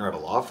a partner at a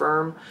law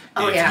firm,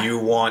 if you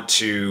want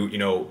to, you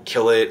know,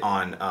 kill it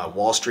on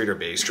Wall Street or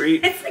Bay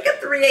Street. It's like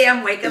a 3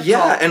 a.m. wake up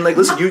Yeah, call. and like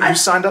listen, you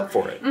signed up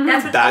for it.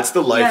 That's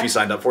the life Yeah. you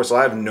signed up for. So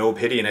I have no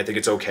pity, and I think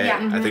it's okay.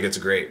 Yeah. I think it's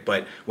great.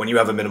 But when you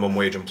have a minimum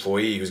wage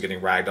employee who's getting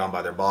ragged on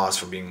by their boss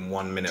for being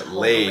 1 minute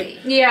late,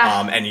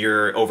 and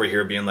you're over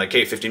here being like,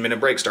 hey, 15-minute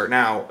break, start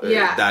now.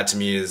 That to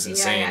me is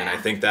insane. And I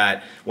think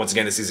that once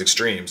again it's these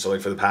extremes. So like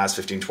for the past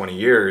 15, 20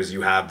 years,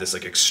 you have this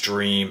like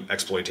extreme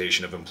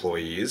exploitation of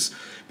employees,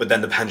 but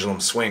then the pendulum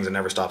swings and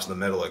never stops in the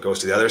middle. It goes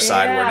to the other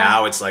side where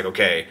now it's like,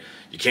 okay,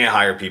 you can't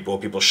hire people.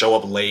 People show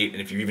up late,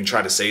 and if you even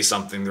try to say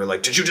something, they're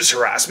like, "Did you just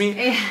harass me?"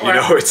 You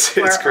know, it's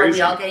crazy. Are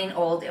we all getting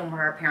old, and we're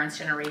our parents'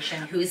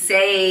 generation who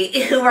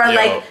are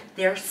like,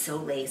 they're so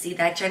lazy.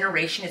 That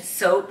generation is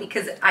so,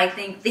 because I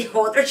think the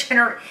older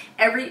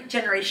every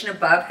generation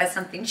above has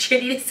something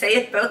shitty to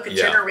say about the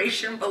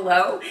generation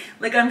below.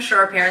 Like, I'm sure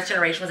our parents'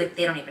 generation was like,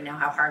 they don't even know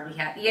how hard we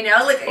had, you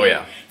know? Like,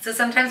 so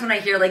sometimes when I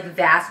hear like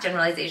vast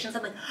generalizations,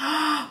 I'm like,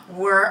 oh,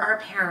 we're our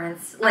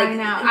parents like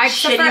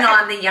shitting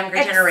on the younger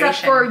generation.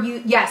 Except for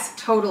you, yes,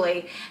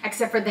 totally.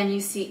 Except for then you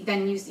see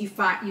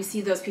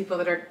those people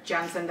that are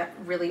Gens and that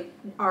really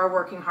are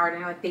working hard,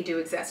 and like they do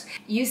exist.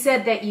 You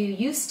said that you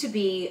used to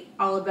be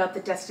all about the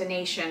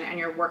destination, and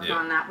you're working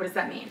on that. What does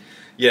that mean?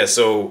 Yeah,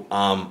 so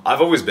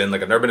I've always been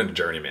like, I've never been a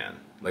journeyman.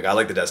 Like, I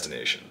like the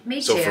destination. Me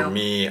too. So for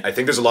me, I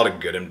think there's a lot of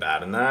good and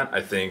bad in that.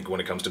 I think when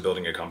it comes to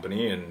building a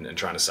company and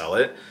trying to sell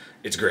it,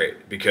 it's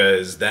great,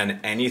 because then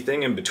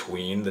anything in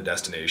between the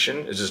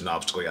destination is just an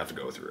obstacle you have to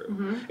go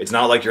through. It's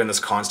not like you're in this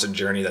constant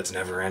journey that's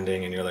never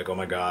ending and you're like, oh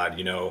my God,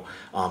 you know,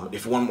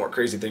 if one more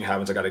crazy thing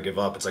happens, I got to give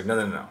up. It's like,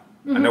 no.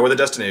 I know where the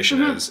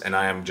destination is, and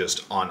I am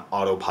just on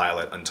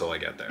autopilot until I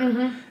get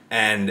there.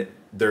 And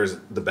there's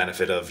the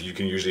benefit of you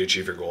can usually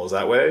achieve your goals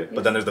that way,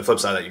 but then there's the flip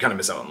side that you kind of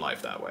miss out on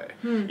life that way.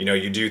 You know,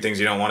 you do things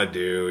you don't want to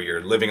do,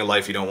 you're living a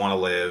life you don't want to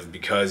live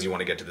because you want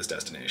to get to this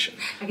destination.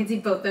 I can see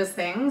both those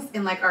things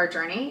in like our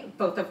journey,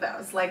 both of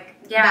those. Like,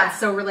 that's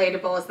so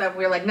relatable, is that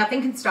we're like,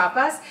 nothing can stop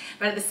us,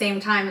 but at the same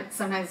time,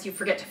 sometimes you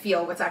forget to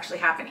feel what's actually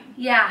happening.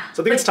 Yeah.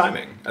 So I think it's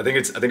timing. I think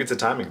it's a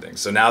timing thing.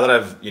 So now that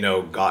I've, you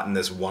know, gotten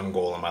this one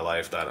goal in my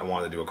life that I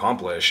wanted to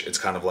accomplish, it's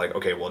kind of like,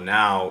 okay, well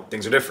now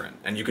things are different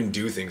and you can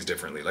do things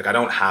differently. Like, I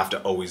don't have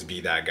to always be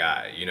that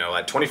guy. You know,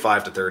 at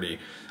 25 to 30,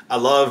 I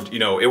loved, you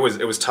know, it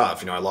was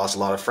tough. You know, I lost a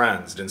lot of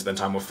friends, didn't spend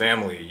time with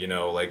family, you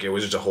know, like it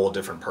was just a whole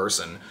different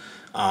person.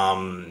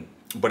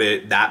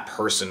 But that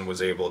person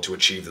was able to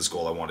achieve this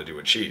goal I wanted to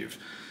achieve.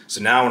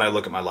 So now when I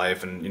look at my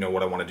life and, you know,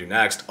 what I want to do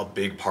next, a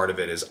big part of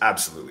it is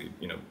absolutely,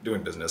 you know,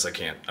 doing business.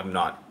 I'm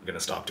not going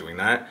to stop doing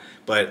that.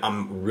 But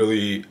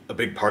a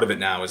big part of it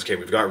now is, okay,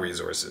 we've got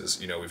resources,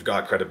 you know, we've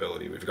got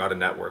credibility, we've got a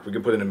network, we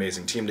can put an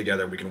amazing team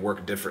together, we can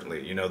work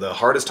differently. You know, the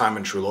hardest time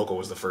in truLOCAL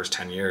was the first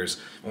 10 years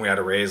when we had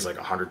to raise like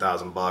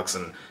 $100,000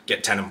 and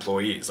get 10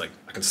 employees. Like,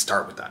 I can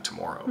start with that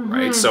tomorrow,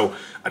 right? So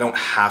I don't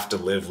have to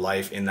live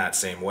life in that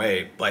same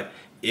way, but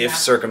if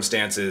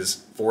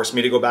circumstances force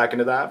me to go back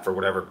into that for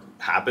whatever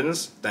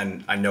happens,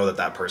 then I know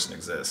that person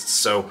exists.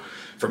 So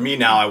for me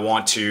now, I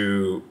want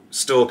to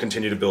still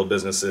continue to build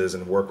businesses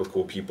and work with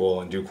cool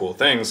people and do cool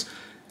things.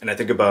 And I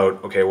think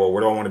about, okay, well,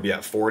 where do I want to be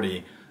at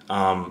 40?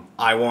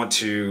 I want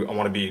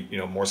to be, you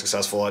know, more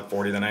successful at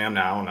 40 than I am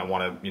now. And I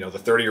want to, you know, the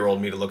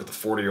 30-year-old me to look at the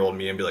 40-year-old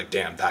me and be like,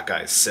 damn, that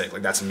guy is sick.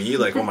 Like, that's me.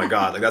 Like, oh my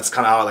God. Like, that's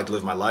kind of how I like to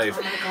live my life.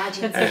 Oh my God,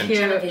 do you That's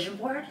have a vision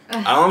board?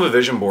 I don't have a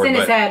vision board. It's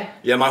in his head.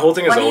 Yeah, my whole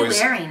thing is always...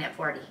 What are you wearing at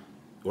 40?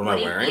 What am I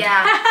wearing?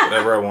 Yeah.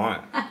 Whatever I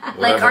want.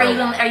 Like, are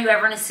you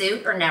ever in a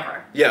suit or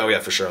never? Yeah, oh yeah,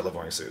 for sure. I love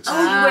wearing suits. Oh,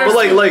 you wear but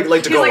suits.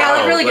 like to go out. I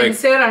look really good in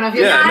suit. I don't know if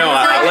you. Yeah, no,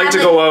 I like to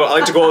like- go out. I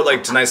like to go out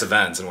like to nice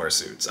events and wear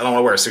suits. I don't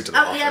want to wear a suit to the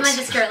Oh office. yeah, I'm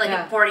just curious. Like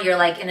at 40, you're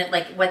like, and it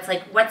like what's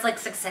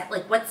success?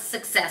 Like what's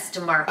success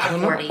to Mark I at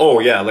don't 40? know. Oh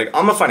yeah, like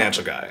I'm a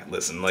financial guy.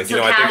 Listen, like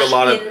So I think a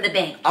lot of in the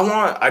bank.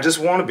 I just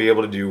want to be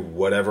able to do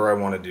whatever I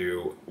want to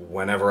do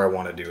whenever I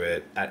want to do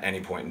it at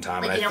any point in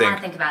time. Like and you I don't want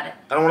to think about it.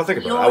 I don't want to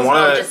think You about it. always I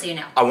want will, to just so you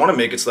know. I want to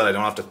make it so that I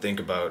don't have to think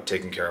about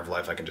taking care of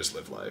life. I can just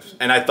live life.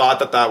 And I thought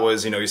that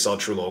was, you saw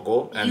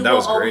truLOCAL, and You that will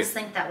was great. always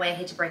think that way. I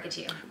hate to break it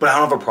to you. But I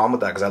don't have a problem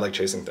with that because I like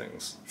chasing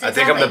things. So I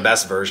think I'm the exactly.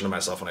 best version of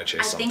myself when I chase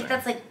I something. think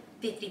that's like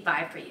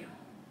 55 for you.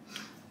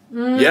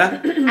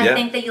 Yeah. I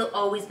think that you'll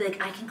always be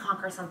like, I can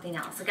conquer something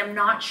else. Like I'm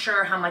not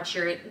sure how much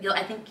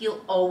I think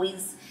you'll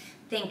always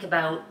think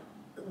about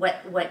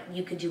what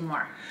you could do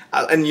more.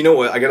 And you know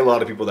what? I get a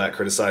lot of people that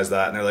criticize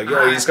that, and they're like,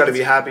 "Yo, you just got to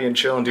be happy and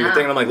chill and do your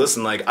thing." And I'm like,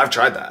 "Listen, like I've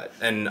tried that,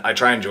 and I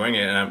try enjoying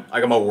it, and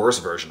I'm a worse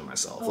version of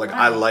myself. Like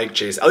I like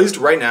chase. At least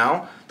right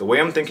now, the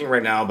way I'm thinking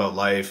right now about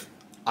life,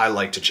 I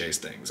like to chase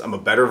things. I'm a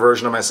better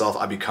version of myself.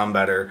 I become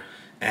better,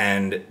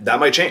 and that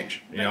might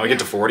change. I get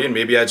to 40, and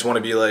maybe I just want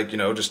to be like,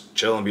 just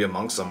chill and be a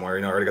monk somewhere.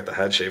 I already got the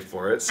head shaved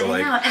for it, so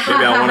like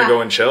maybe I want to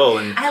go and chill.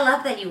 And I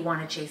love that you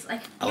want to chase.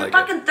 Like you're like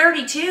fucking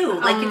 32.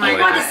 Like if you my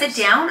wanted to gosh.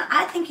 sit down,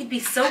 I think you'd be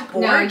so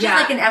bored. No, Just yeah.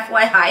 like an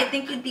FYI, I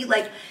think you'd be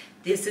like,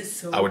 this is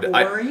so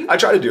boring. I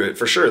try to do it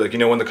for sure. Like,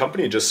 when the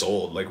company just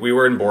sold, like we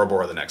were in Bora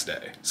Bora the next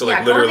day. So like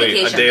Yeah, go on literally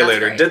vacation, a day that's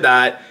later great. did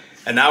that.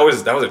 And that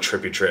was a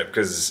trippy trip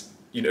because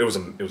it was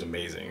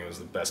amazing. It was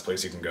the best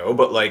place you can go.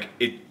 But like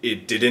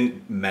it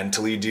didn't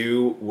mentally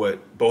do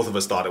what both of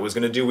us thought it was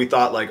gonna do. We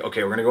thought like,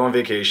 okay, we're gonna go on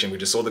vacation. We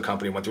just sold the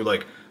company, went through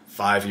like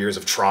 5 years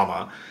of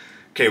trauma.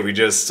 Okay, we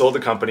just sold the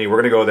company. We're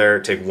gonna go there,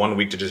 take 1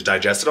 week to just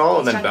digest it all,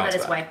 and then Talking bounce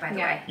about his back. wife, by the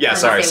way. Yeah, When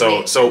sorry. I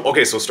say So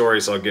we-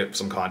 story. So I'll give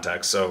some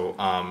context. So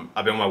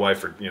I've been with my wife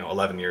for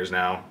 11 years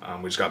now.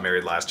 We just got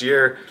married last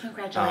year.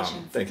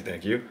 Congratulations.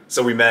 Thank you.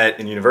 So we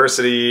met in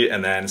university,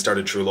 and then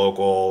started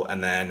truLOCAL,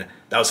 and then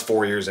that was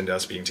 4 years into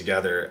us being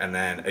together, and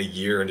then a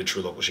year into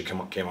truLOCAL, she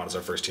came on as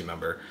our first team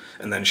member,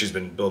 and then she's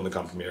been building the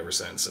company ever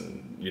since.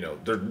 And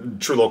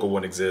truLOCAL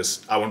wouldn't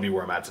exist. I wouldn't be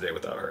where I'm at today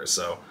without her.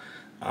 So.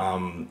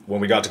 When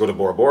we got to go to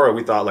Bora Bora,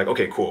 we thought like,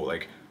 okay, cool.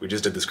 Like we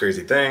just did this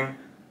crazy thing.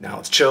 Now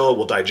let's chill.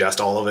 We'll digest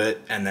all of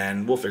it, and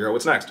then we'll figure out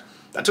what's next.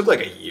 That took like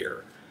a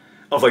year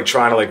of like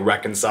trying to like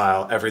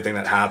reconcile everything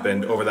that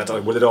happened over that time.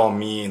 Like, what did it all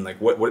mean? Like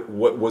what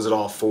was it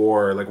all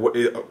for? Like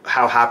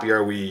how happy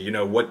are we?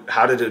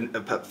 How did it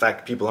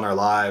affect people in our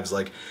lives?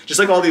 Like just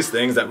like all these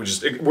things that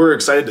we're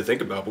excited to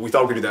think about, but we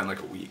thought we could do that in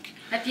like a week.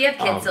 If you have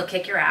kids, they'll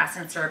kick your ass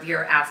and serve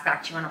your ass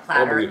back to you on a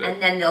platter, believe it. and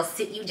then they'll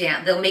sit you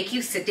down. They'll make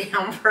you sit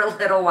down for a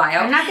little while.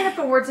 I'm not gonna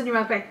put words in your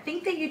mouth, but I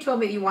think that you told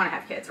me that you want to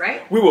have kids,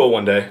 right? We will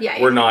one day.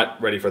 Yeah, We're yeah.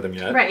 not ready for them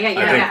yet. Right, yeah, I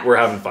think yeah. we're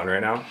having fun right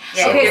now.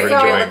 Yeah, So okay, we're so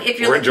enjoying, if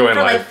you're we're looking enjoying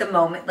for life. like the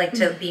moment, like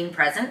to being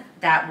present,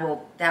 that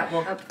will.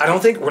 I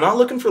don't think we're not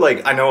looking for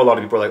like, I know a lot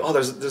of people are like, oh,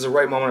 there's a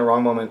right moment, a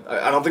wrong moment.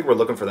 I don't think we're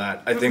looking for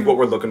that. I think what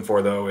we're looking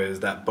for though is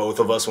that both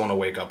of us want to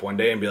wake up one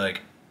day and be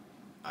like,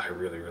 I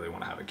really, really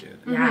want to have a kid.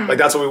 Yeah. Like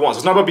that's what we want. So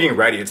it's not about being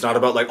ready. It's not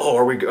about like, oh,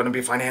 are we going to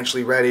be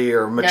financially ready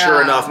or mature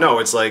No. enough? No,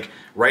 it's like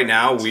right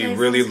now we Today's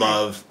really insane.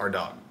 love our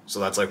dog. So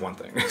that's like one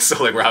thing.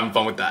 So like we're having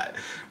fun with that.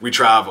 We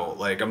travel.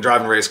 Like I'm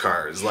driving race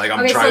cars. Like I'm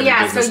Okay, so trying to do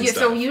yeah, business and so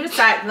stuff. you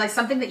decide like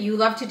something that you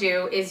love to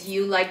do is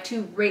you like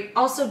to rate.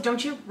 Also,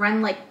 don't you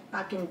run like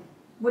fucking?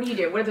 What do you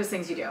do? What are those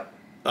things you do?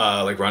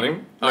 Like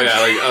running? Oh yeah,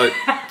 like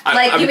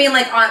Like I'm- you mean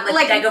like on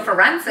like I go for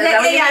runs? Is that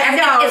what you yeah, mean?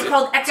 no. It's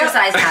called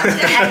exercise now.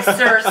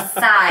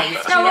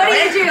 Exercise. No, what do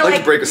you do? I like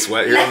to break a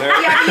sweat here and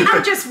there. Yeah, you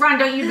don't just run.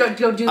 Don't you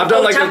go do? I've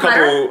done like a tough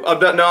couple.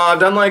 I've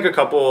done like a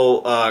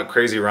couple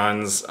crazy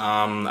runs.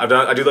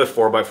 I do the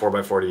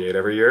 4x4x48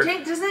 every year.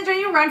 Don't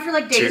you run for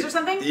like days or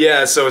something?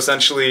 Yeah. So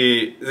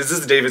essentially, this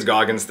is the David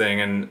Goggins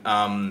thing,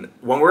 and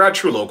when we're at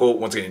truLOCAL,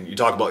 once again, you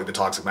talk about like the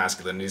toxic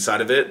masculinity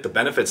side of it. The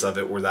benefits of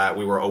it were that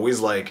we were always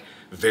like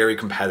very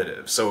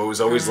competitive. So it was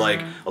always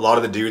like a lot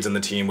of the dudes in the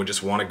team would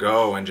just want to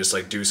go and just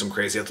like do some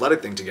crazy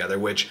athletic thing together,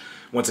 which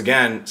once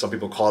again, some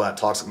people call that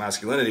toxic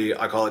masculinity.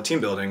 I call it team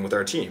building with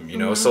our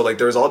team, So like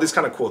there was all these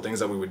kind of cool things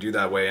that we would do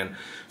that way. And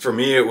for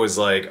me, it was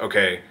like,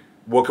 okay,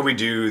 what can we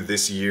do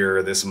this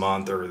year, this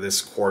month, or this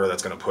quarter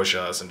that's going to push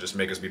us and just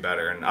make us be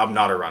better? And I'm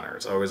not a runner.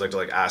 So I always like to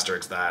like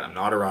asterisk that. I'm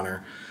not a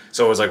runner.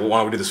 So it was like, well, why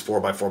don't we do this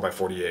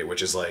 4x4x48,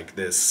 which is like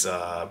this,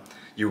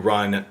 you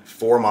run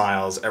 4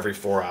 miles every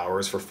 4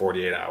 hours for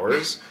 48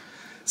 hours.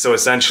 So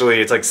essentially,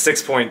 it's like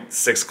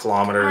 6.6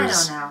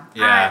 kilometers. I don't know.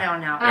 Yeah. I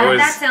don't know. It was,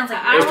 That sounds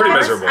like it was pretty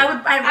miserable.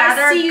 I'd I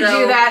rather see you go.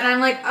 do that, and I'm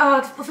like,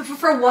 oh,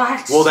 for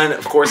what? Well, then,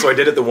 of course, so I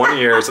did it the 1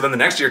 year. So then the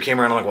next year came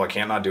around, I'm like, well, I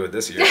can't not do it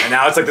this year. And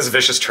now it's like this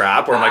vicious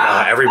trap where I'm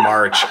like, every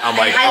March, I'm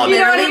like, I oh, You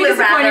don't literally wanna be would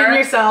disappointed in rather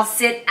yourself.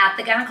 sit at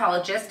the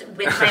gynecologist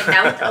with my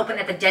mouth open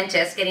at the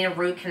dentist getting a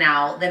root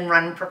canal than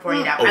run for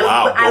 48 hours. Oh,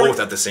 wow, I would- both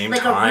at the same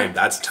like a time. root-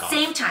 That's tough.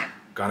 Same time.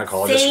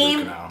 Gynecologist, root Same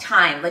canal.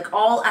 time. Like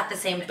all at the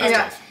same That's time.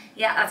 tough.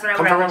 Yeah, that's what I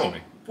Come would for a rather run do.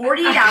 with me.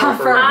 48 hours.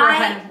 For a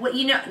run. Well,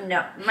 you know,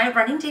 no, my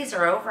running days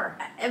are over.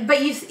 But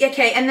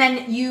okay, and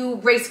then you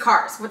race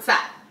cars. What's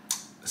that?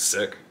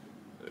 Sick.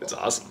 It's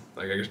awesome.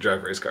 Like I get to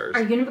drive race cars.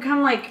 Are you gonna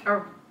become like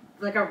a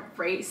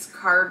race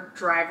car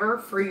driver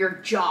for your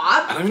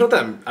job? I don't even know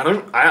what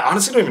that. I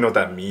honestly don't even know what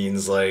that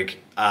means. Like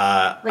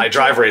I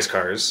drive race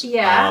cars.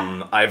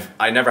 Yeah.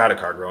 I never had a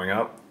car growing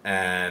up,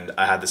 and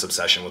I had this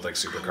obsession with like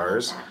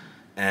supercars.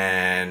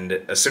 And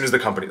as soon as the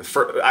company,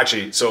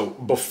 so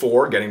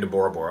before getting to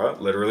Bora Bora,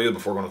 literally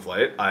before going to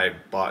flight, I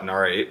bought an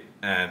R8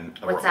 and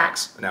a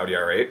Rolex, an Audi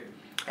R8.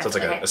 So it's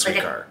like a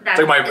sweet car. It's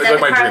like my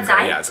dream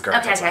car. Yeah, it's the car.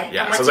 Okay.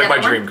 Yeah, so it's like my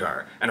dream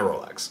car and a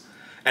Rolex.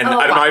 And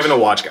I'm not even a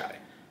watch guy,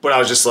 but I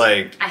was just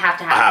like, I have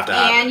to have it.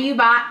 And you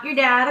bought your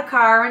dad a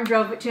car and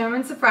drove it to him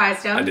and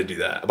surprised him. I did do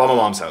that. I bought my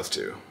mom's house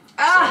too.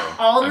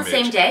 All in the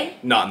same day?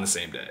 Not in the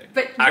same day.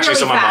 But actually,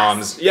 really so my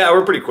fast. mom's,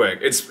 we're pretty quick.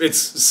 It's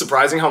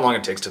surprising how long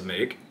it takes to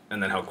make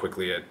and then how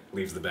quickly it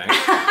leaves the bank.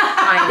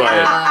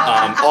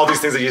 But all these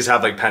things that you just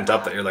have like pent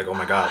up that you're like, oh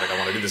my god, like I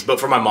want to do this. But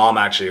for my mom,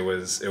 actually, it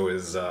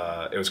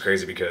was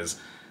crazy because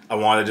I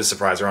wanted to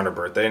surprise her on her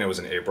birthday, and it was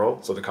in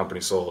April, so the company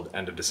sold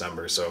end of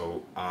December.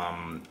 So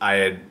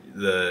it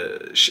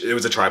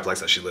was a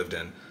triplex that she lived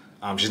in.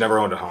 She's never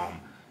owned a home,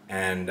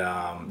 and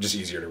just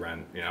easier to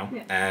rent, you know.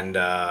 Yeah. And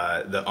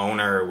the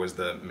owner was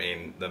the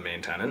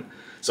main tenant.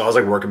 So I was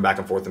like working back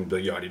and forth and be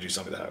like, yo, I need to do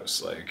something to the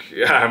house. Like,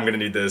 yeah, I'm gonna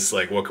need this.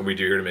 Like, what can we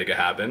do here to make it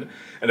happen?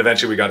 And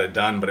eventually we got it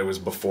done, but it was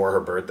before her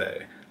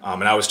birthday.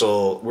 And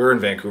we were in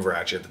Vancouver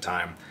actually at the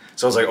time.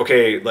 So I was like,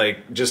 okay,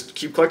 like just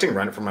keep collecting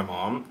rent from my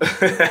mom,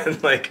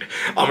 and like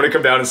I'm gonna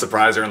come down and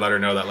surprise her and let her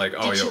know that like,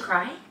 Did she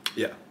cry?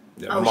 Yeah.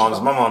 Yeah, my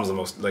mom's the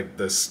most like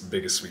this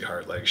biggest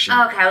sweetheart. Like she.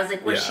 Oh, okay, I was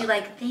like, was she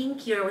like,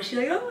 thank you, or was she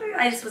like, oh my god?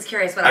 I just was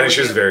curious. I think she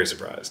was very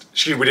surprised.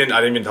 I didn't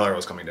even tell her I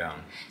was coming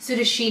down. So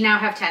does she now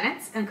have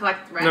tenants and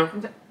collect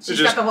rent? No,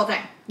 She's got the whole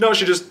thing. No,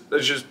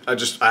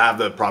 I have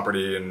the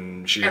property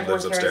and she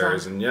lives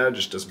upstairs and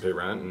just doesn't pay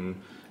rent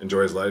and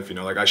enjoys life. You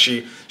know, like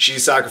she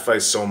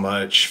sacrificed so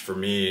much for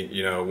me.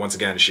 You know, once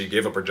again, she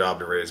gave up her job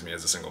to raise me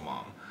as a single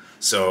mom.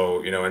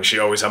 So you know, and she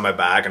always had my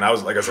back. And I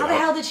was like, I said, how the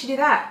hell did she do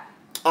that?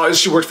 Oh,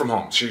 she worked from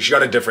home. She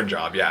got a different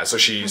job, yeah. So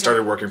she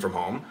started working from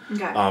home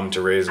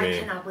to raise me. I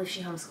cannot believe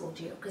she homeschooled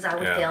you because I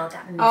would fail at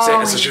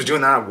that. So she was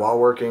doing that while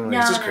working. Like,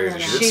 it's just crazy.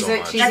 No. She did so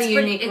much. She's a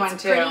unique one too.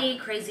 It's pretty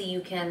crazy.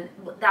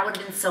 That would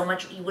have been so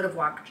much. You would have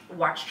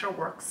watched her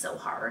work so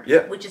hard.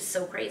 Yeah. Which is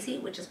so crazy.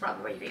 Which is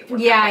probably where you get your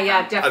work.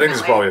 Yeah, definitely. I think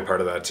there's probably a part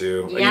of that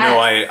too. Yes. You know,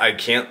 I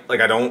can't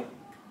I don't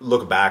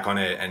look back on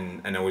it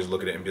and always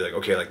look at it and be like,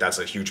 okay, like that's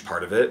a huge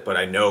part of it, but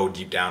I know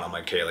deep down I'm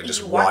like, okay, like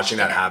just watching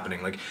that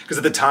happening, like because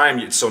at the time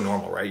it's so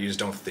normal, right? You just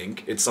don't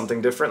think it's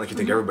something different. Like you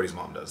think everybody's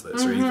mom does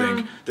this, or you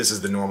think this is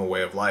the normal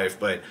way of life,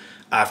 but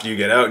after you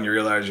get out and you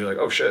realize you're like,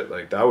 oh shit,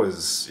 like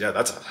that's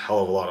a hell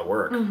of a lot of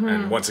work.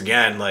 And once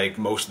again, like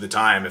most of the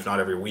time, if not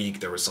every week,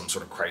 there was some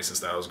sort of crisis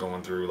that I was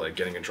going through, like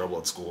getting in trouble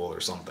at school or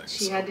something.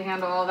 She had to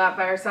handle all that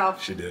by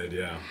herself. She did,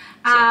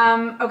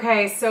 yeah.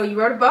 Okay, so you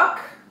wrote a book.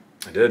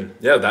 I did.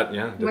 Yeah,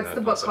 What's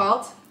the book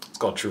called? It's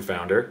called True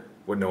Founder.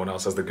 What no one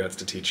else has the guts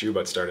to teach you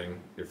about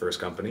starting your first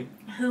company.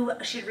 Who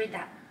should read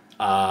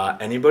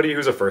that? Anybody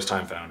who's a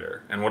first-time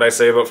founder. And what I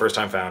say about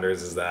first-time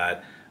founders is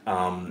that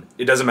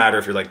it doesn't matter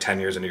if you're like 10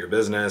 years into your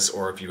business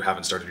or if you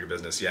haven't started your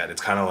business yet.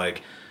 It's kind of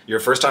like you're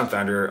a first-time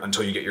founder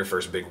until you get your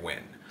first big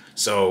win.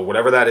 So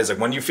whatever that is, like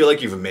when you feel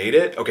like you've made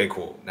it, okay,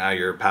 cool. Now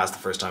you're past the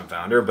first-time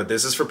founder. But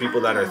this is for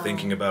people that are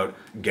thinking about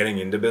getting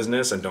into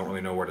business and don't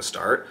really know where to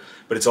start.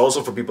 But it's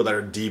also for people that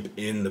are deep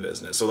in the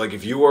business. So like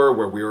if you were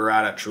where we were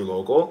at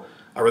truLOCAL,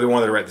 I really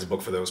wanted to write this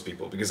book for those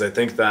people because I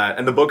think that,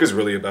 and the book is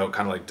really about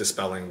kind of like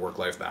dispelling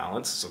work-life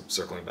balance. So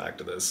circling back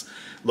to this,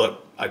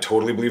 look, I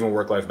totally believe in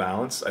work-life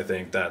balance. I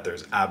think that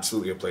there's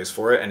absolutely a place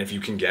for it. And if you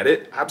can get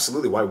it,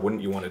 absolutely, why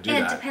wouldn't you want to do that?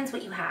 And it depends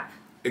what you have.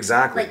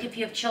 Exactly. Like if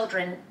you have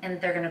children and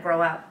they're going to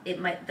grow up,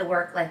 the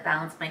work-life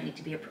balance might need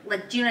to be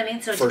like. Do you know what I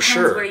mean? So it depends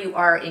where you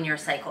are in your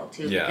cycle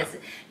too, because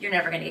you're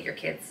never going to get your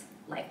kids'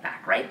 life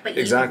back, right? But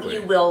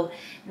you will.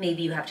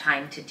 Maybe you have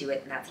time to do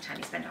it, and that's the time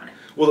you spend on it.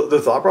 Well,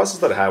 the thought process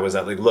that I had was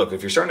that, like, look,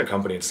 if you're starting a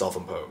company, it's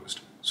self-imposed.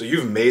 So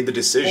you've made the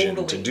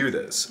decision to do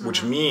this,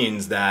 which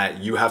means that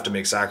you have to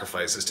make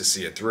sacrifices to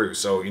see it through.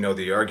 So, you know,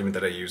 the argument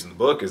that I use in the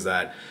book is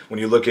that when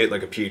you look at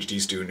like a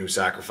PhD student who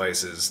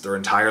sacrifices their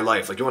entire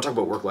life, like you want to talk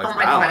about work-life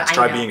balance,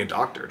 try being a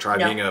doctor, try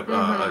being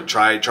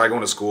try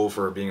going to school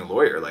for being a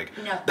lawyer. Like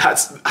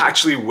that's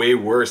actually way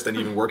worse than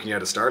even working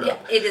at a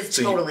startup. Yeah, it is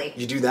totally.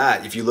 You do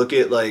that. If you look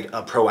at like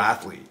a pro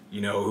athlete, you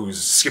know, who's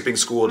skipping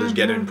school to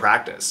get in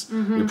practice.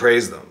 You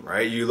praise them,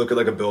 right? You look at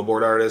like a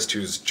billboard artist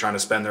who's trying to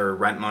spend their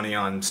rent money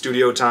on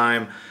studio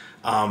time.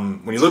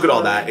 When you look at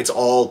all that, it's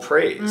all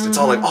praised. It's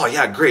all like, oh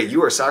yeah, great,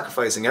 you are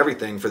sacrificing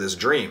everything for this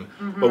dream.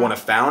 But when a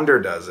founder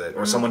does it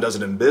or someone does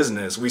it in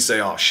business, we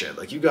say, oh shit,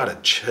 like you gotta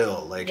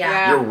chill. Like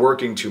you're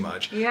working too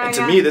much. And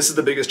to me, this is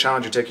the biggest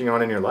challenge you're taking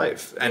on in your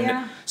life.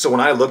 And so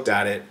when I looked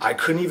at it, I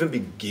couldn't even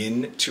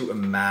begin to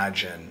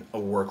imagine a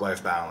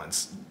work-life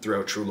balance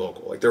throughout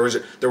truLOCAL. Like there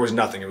was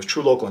nothing. It was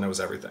truLOCAL and it was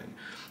everything.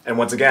 And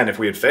once again, if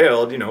we had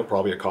failed, you know,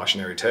 probably a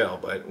cautionary tale.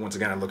 But once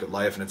again, I look at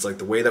life and it's like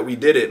the way that we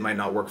did it might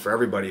not work for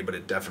everybody, but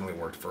it definitely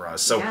worked for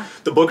us. So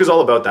the book is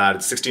all about that.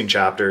 It's 16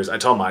 chapters. I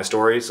tell my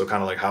story. So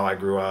kind of like how I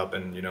grew up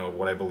and, you know,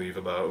 what I believe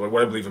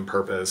in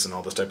purpose and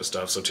all this type of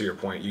stuff. So to your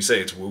point, you say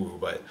it's woo-woo,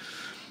 but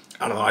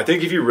I don't know. I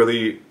think if you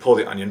really pull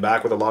the onion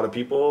back with a lot of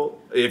people,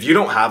 if you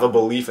don't have a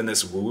belief in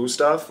this woo-woo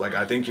stuff, like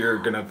I think you're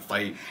gonna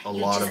fight a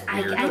lot of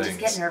weird things. I just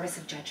get nervous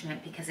of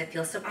judgment because it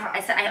feels so.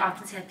 I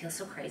often say I feel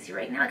so crazy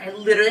right now. Like I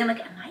literally am like,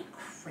 am I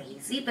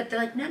crazy? But they're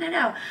like,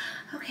 no.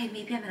 Okay,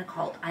 maybe I'm in a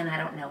cult and I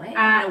don't know it.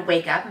 I'm gonna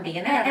wake up and be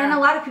in it. And a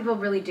lot of people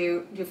really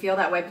do feel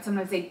that way, but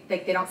sometimes they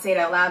don't say it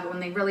out loud. But when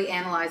they really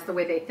analyze the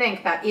way they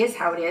think, that is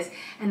how it is.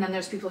 And then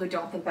there's people who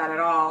don't think that at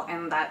all,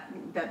 and that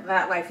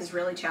life is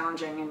really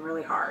challenging and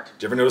really hard. Do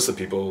you ever notice the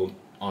people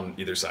on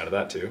either side of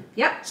that too?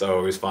 Yep. So I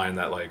always find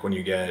that like when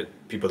you get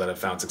people that have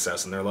found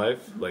success in their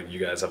life, like you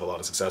guys have a lot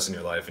of success in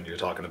your life and you're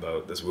talking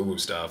about this woo-woo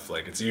stuff,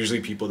 like it's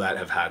usually people that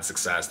have had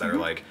success that are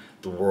like,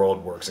 the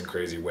world works in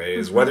crazy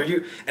ways, whether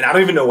you, and I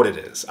don't even know what it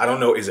is. I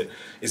don't know, is it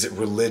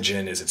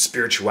religion? Is it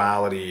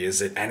spirituality?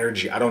 Is it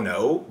energy? I don't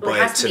know. Well, but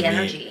it has to be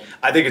energy.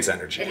 I think it's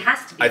energy. It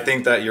has to be. I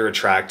think that you're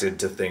attracted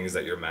to things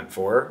that you're meant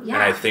for. Yeah.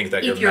 And I think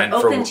that if you're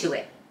open to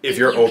it. If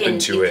you're open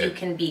to it. If you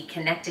can be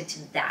connected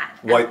to that.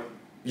 What?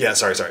 Yeah,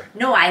 sorry.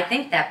 No, I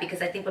think that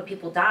because I think when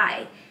people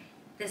die,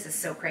 this is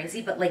so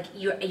crazy, but like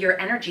your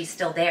energy's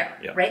still there,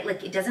 right?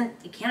 Like it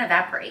can't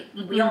evaporate.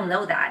 We all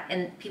know that,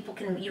 and you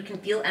can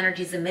feel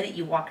energies the minute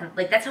you walk in.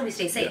 Like that's how we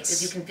stay safe,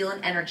 because you can feel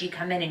an energy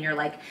come in, and you're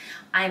like,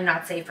 I'm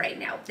not safe right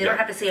now. They don't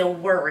have to say a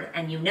word,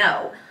 and you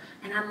know.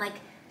 And I'm like,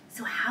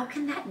 so how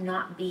can that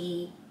not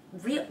be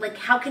real? Like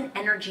how can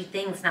energy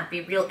things not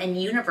be real and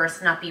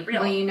universe not be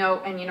real? Well, you know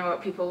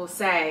what people will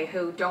say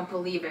who don't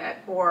believe it,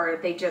 or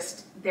they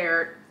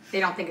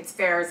don't think it's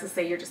fair, is to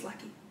say you're just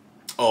lucky.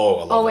 Oh, I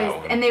love always that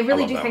one. And they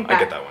really do think that. I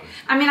get that one.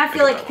 I mean, I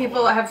feel like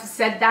people have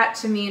said that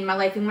to me in my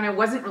life, and when I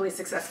wasn't really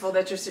successful,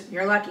 that just,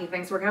 you're lucky,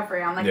 things work out for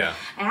you. I'm like, I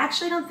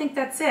actually don't think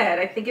that's it.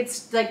 I think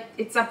it's like,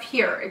 it's up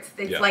here.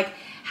 It's like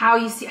how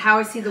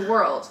I see the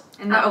world,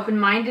 and the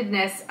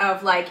open-mindedness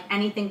of like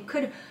anything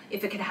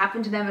if it could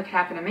happen to them, it could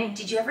happen to me.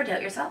 Did you ever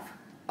doubt yourself?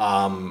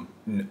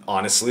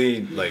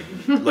 Honestly, like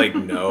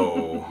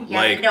no.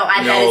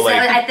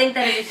 I think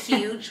that is a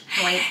huge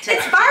point.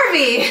 It's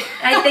Barbie.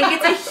 I think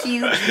it's a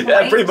huge point.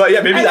 Yeah, pretty much.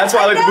 Yeah, maybe that's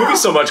why I like the movie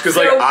so much, because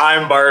like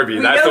I'm Barbie.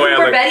 That's the way I'm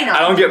like. I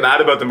don't get mad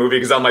about the movie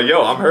because I'm like,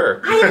 yo, I'm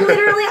her.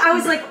 I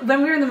was like,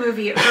 when we were in the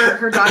movie,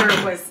 her daughter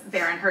was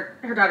there, and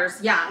her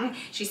daughter's young.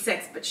 She's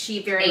 6, but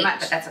she very much.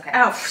 But that's okay.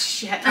 Oh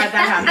shit, that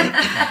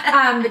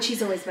happened. But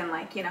she's always been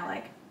like,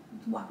 like.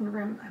 Walk in the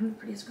room, I'm the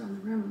prettiest girl in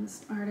the room, I'm the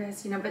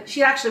smartest,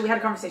 but we had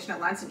a conversation at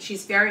lunch, and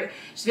she's very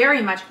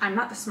much, I'm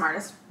not the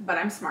smartest, but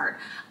I'm smart.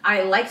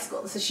 I like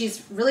school, so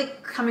she's really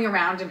coming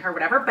around in her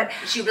whatever, but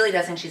she really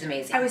does, and she's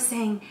amazing. I was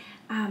saying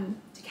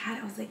to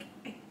Kat, I was like,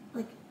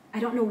 I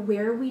don't know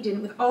where we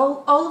didn't, with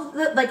all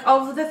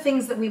of the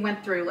things that we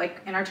went through,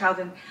 like in our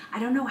childhood, I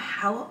don't know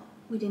how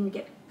we didn't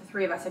get, the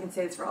 3 of us, I can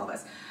say this for all of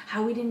us,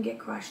 how we didn't get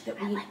crushed, that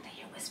we... I like that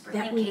you're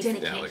whispering in case they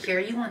can't hear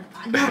you on the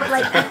podcast. No, but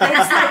like, it's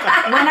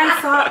like, when I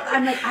saw,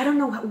 I'm like, I don't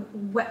know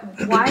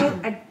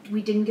why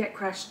we didn't get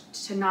crushed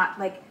to not,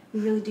 like, we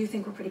really do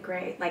think we're pretty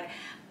great. Like,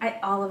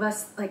 all of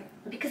us, like...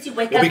 Because you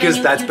wake up Well, because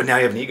but now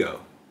you have an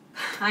ego.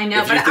 I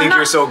know, if you think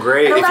you're so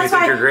great, if you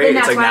think you're great,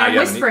 it's like now you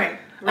have an ego.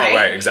 Right? Oh,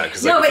 right,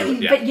 exactly. No, but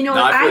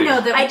I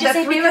know that I just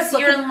say because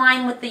you're in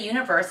line with the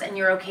universe and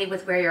you're okay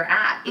with where you're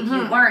at. If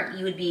you weren't,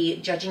 you would be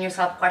judging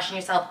yourself,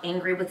 questioning yourself,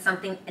 angry with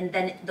something, and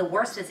then the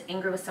worst is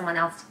angry with someone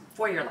else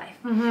for your life.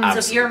 So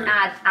if you're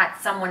mad at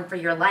someone for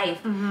your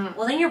life,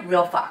 well then you're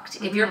real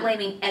fucked. If you're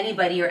blaming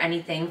anybody or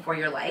anything for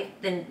your life,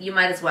 then you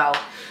might as well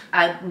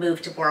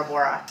move to Bora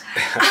Bora.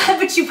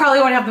 But you probably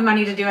won't have the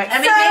money to do it. I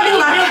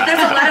mean, there's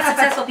a lot of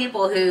successful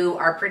people who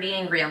are pretty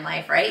angry in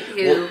life, right?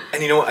 And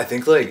I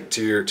think like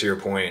to your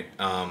point,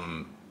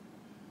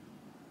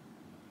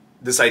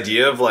 this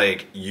idea of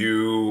like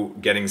you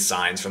getting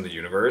signs from the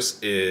universe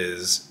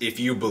is if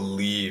you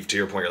believe, to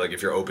your point, like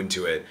if you're open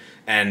to it.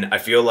 And I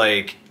feel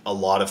like a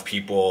lot of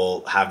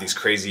people have these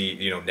crazy,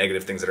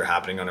 negative things that are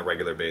happening on a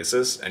regular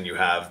basis, and you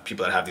have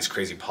people that have these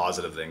crazy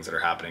positive things that are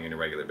happening on a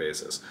regular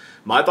basis.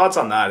 My thoughts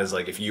on that is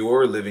like if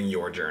you're living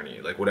your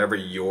journey, like whatever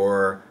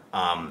your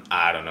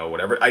I don't know,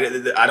 whatever, I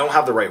don't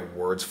have the right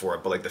words for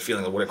it, but like the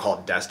feeling of what I call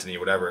it, destiny,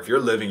 whatever. If you're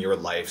living your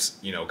life's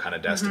kind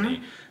of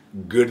destiny,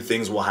 good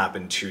things will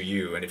happen to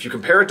you. And if you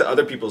compare it to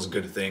other people's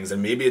good things,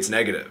 then maybe it's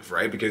negative,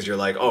 right? Because you're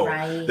like,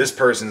 this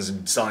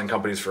person's selling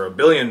companies for $1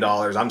 billion,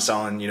 I'm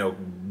selling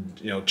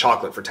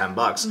chocolate for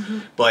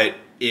 $10. But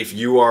if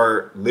you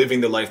are living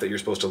the life that you're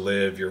supposed to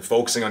live, you're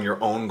focusing on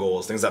your own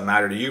goals, things that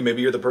matter to you.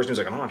 Maybe you're the person who's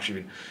like, I don't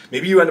actually,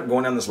 maybe you end up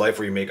going down this life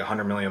where you make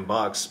 $100 million,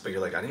 but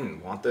you're like, I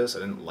didn't want this, I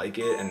didn't like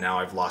it, and now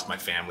I've lost my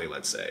family,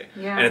 let's say.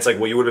 Yeah. And it's like,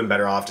 well, you would have been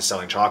better off just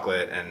selling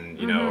chocolate and,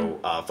 you know,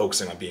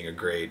 focusing on being a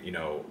great, you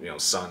know,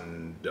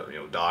 son, you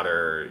know,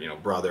 daughter, you know,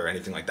 brother,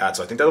 anything like that.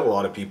 So I think that a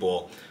lot of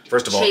people,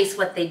 first of all, chase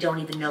what they don't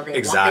even know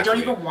they want. They don't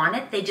even want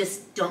it. They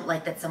just don't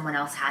like that someone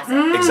else has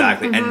it.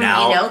 Exactly. And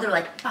now, you know, they're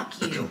like,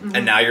 fuck you.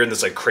 And now you're in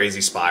this like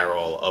crazy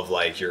spiral of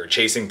like you're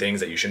chasing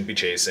things that you shouldn't be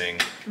chasing,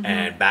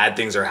 and bad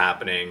things are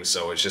happening.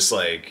 So it's just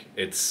like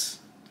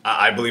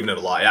I believe in it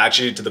a lot.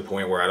 Actually, to the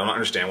point where I don't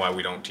understand why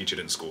we don't teach it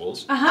in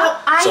schools.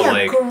 Oh,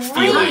 I agree.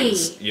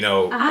 Feelings, you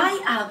know,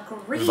 I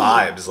agree.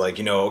 vibes, like,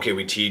 you know, okay,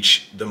 we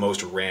teach the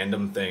most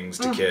random things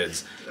to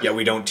kids, yet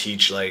we don't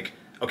teach like,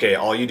 okay,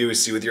 all you do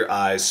is see with your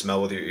eyes, smell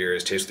with your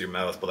ears, taste with your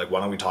mouth, but like, why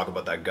don't we talk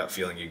about that gut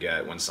feeling you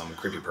get when some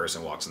creepy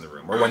person walks in the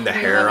room, or when the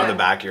hair on the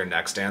back of your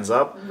neck stands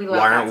up?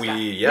 Why aren't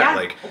we?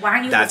 Like, why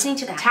aren't you listening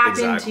to that? Tap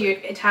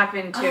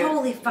into.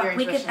 Holy fuck, your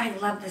intuition. I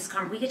love this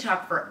conversation. We could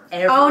talk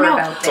forever no.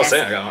 about So this.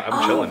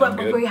 I'm chilling. But I'm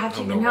good. we have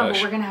to. No But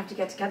rush. we're gonna have to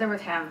get together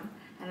with him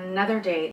on another date.